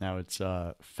 Now it's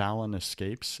Fallon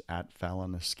Escapes, at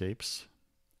Fallon Escapes,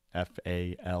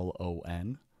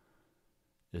 FALON,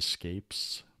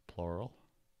 Escapes, plural.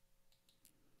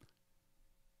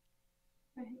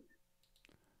 Right.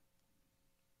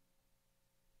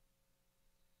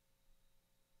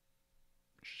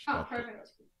 Perfect.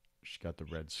 She's got the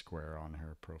red square on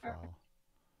her profile. Perfect.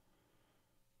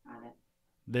 Got it.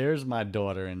 There's my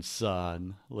daughter and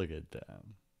son. Look at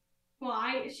them. Well,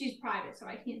 she's private, so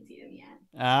I can't see them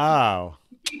yet. Oh,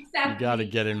 you got to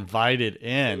get invited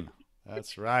in.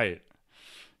 That's right.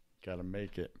 Got to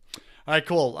make it. All right,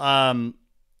 cool.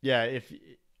 Yeah,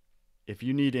 if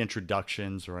you need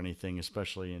introductions or anything,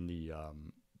 especially in the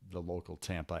local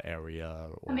Tampa area,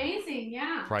 or amazing,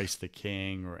 yeah, Christ the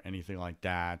King or anything like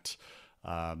that,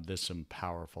 there's some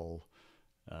powerful,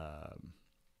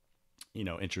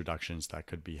 introductions that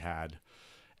could be had.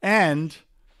 And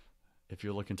if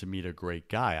you're looking to meet a great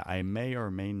guy, I may or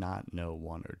may not know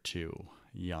one or two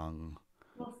young,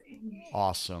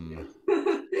 awesome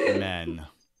men.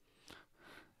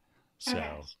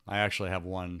 So I actually have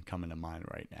one coming to mind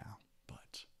right now,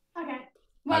 but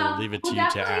well, I will leave it to you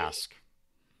to ask.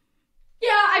 Yeah,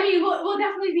 I mean, we'll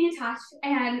definitely be in touch,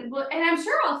 and I'm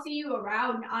sure I'll see you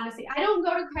around. Honestly, I don't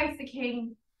go to Christ the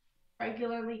King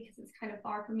regularly because it's kind of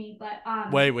far for me. But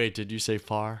wait, did you say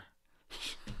far?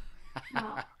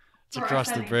 It's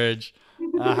across the bridge.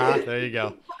 There you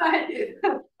go.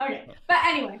 But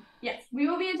anyway, yes, we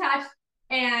will be in touch,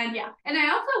 and yeah, and I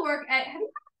also work at. Have you heard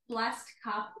of Blessed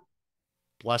Cup?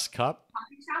 Blessed Cup?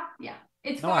 Coffee shop? Yeah,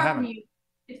 it's far from you.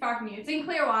 It's far from you. It's in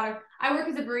Clearwater. I work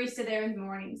as a barista there in the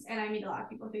mornings, and I meet a lot of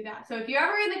people through that. So if you're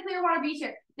ever in the Clearwater Beach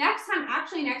area, next time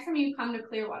you come to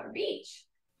Clearwater Beach,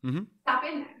 stop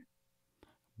in there.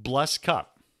 Blessed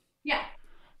Cup. Yeah.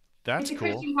 That's cool. It's a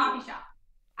Christian coffee shop.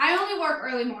 I only work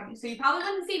early morning, so you probably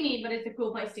wouldn't see me, but it's a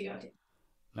cool place to go to.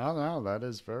 No, that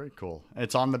is very cool.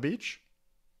 It's on the beach?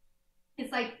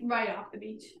 It's like right off the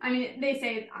beach. I mean, they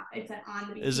say it's on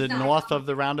the beach. Is it north of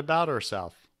the roundabout or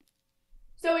south?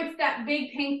 So it's that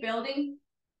big pink building.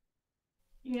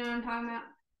 You know what I'm talking about?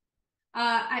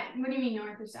 What do you mean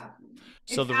north or south?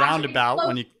 So the roundabout,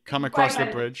 when you come across the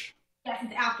bridge? Yes,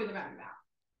 it's after the roundabout.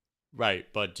 Right,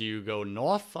 but do you go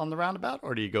north on the roundabout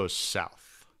or do you go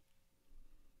south?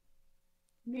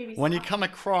 Maybe when south. You come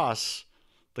across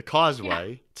the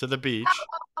causeway to the beach,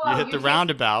 you hit the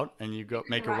roundabout and you go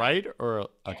make a right or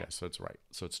okay, so it's right.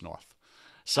 So it's north.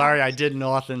 Sorry, I did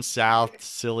north and south,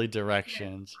 silly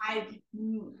directions. I'm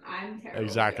terrible.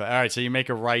 Exactly. All right, so you make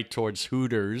a right towards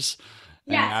Hooters.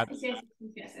 Yes,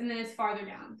 and then it's farther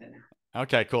down than that.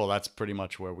 Okay, cool. That's pretty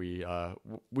much where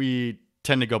we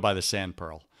tend to go by the Sand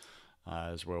Pearl.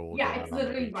 Is where we'll go. Yeah, it's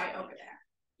literally right over there.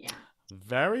 Yeah.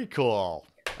 Very cool.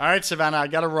 All right, Savannah, I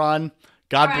got to run.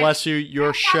 God bless you.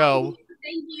 Your show.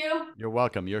 Thank you. You're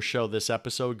welcome. Your show, this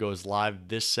episode, goes live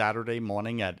this Saturday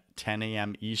morning at 10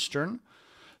 a.m. Eastern.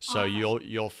 So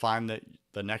you'll find that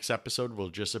the next episode will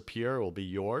just appear. It will be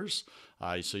yours.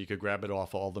 So you could grab it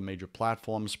off all the major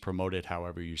platforms, promote it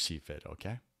however you see fit,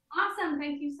 okay? Awesome.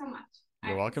 Thank you so much.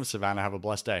 You're welcome, Savannah. Have a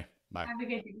blessed day. Bye. Have a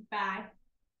good day. Bye.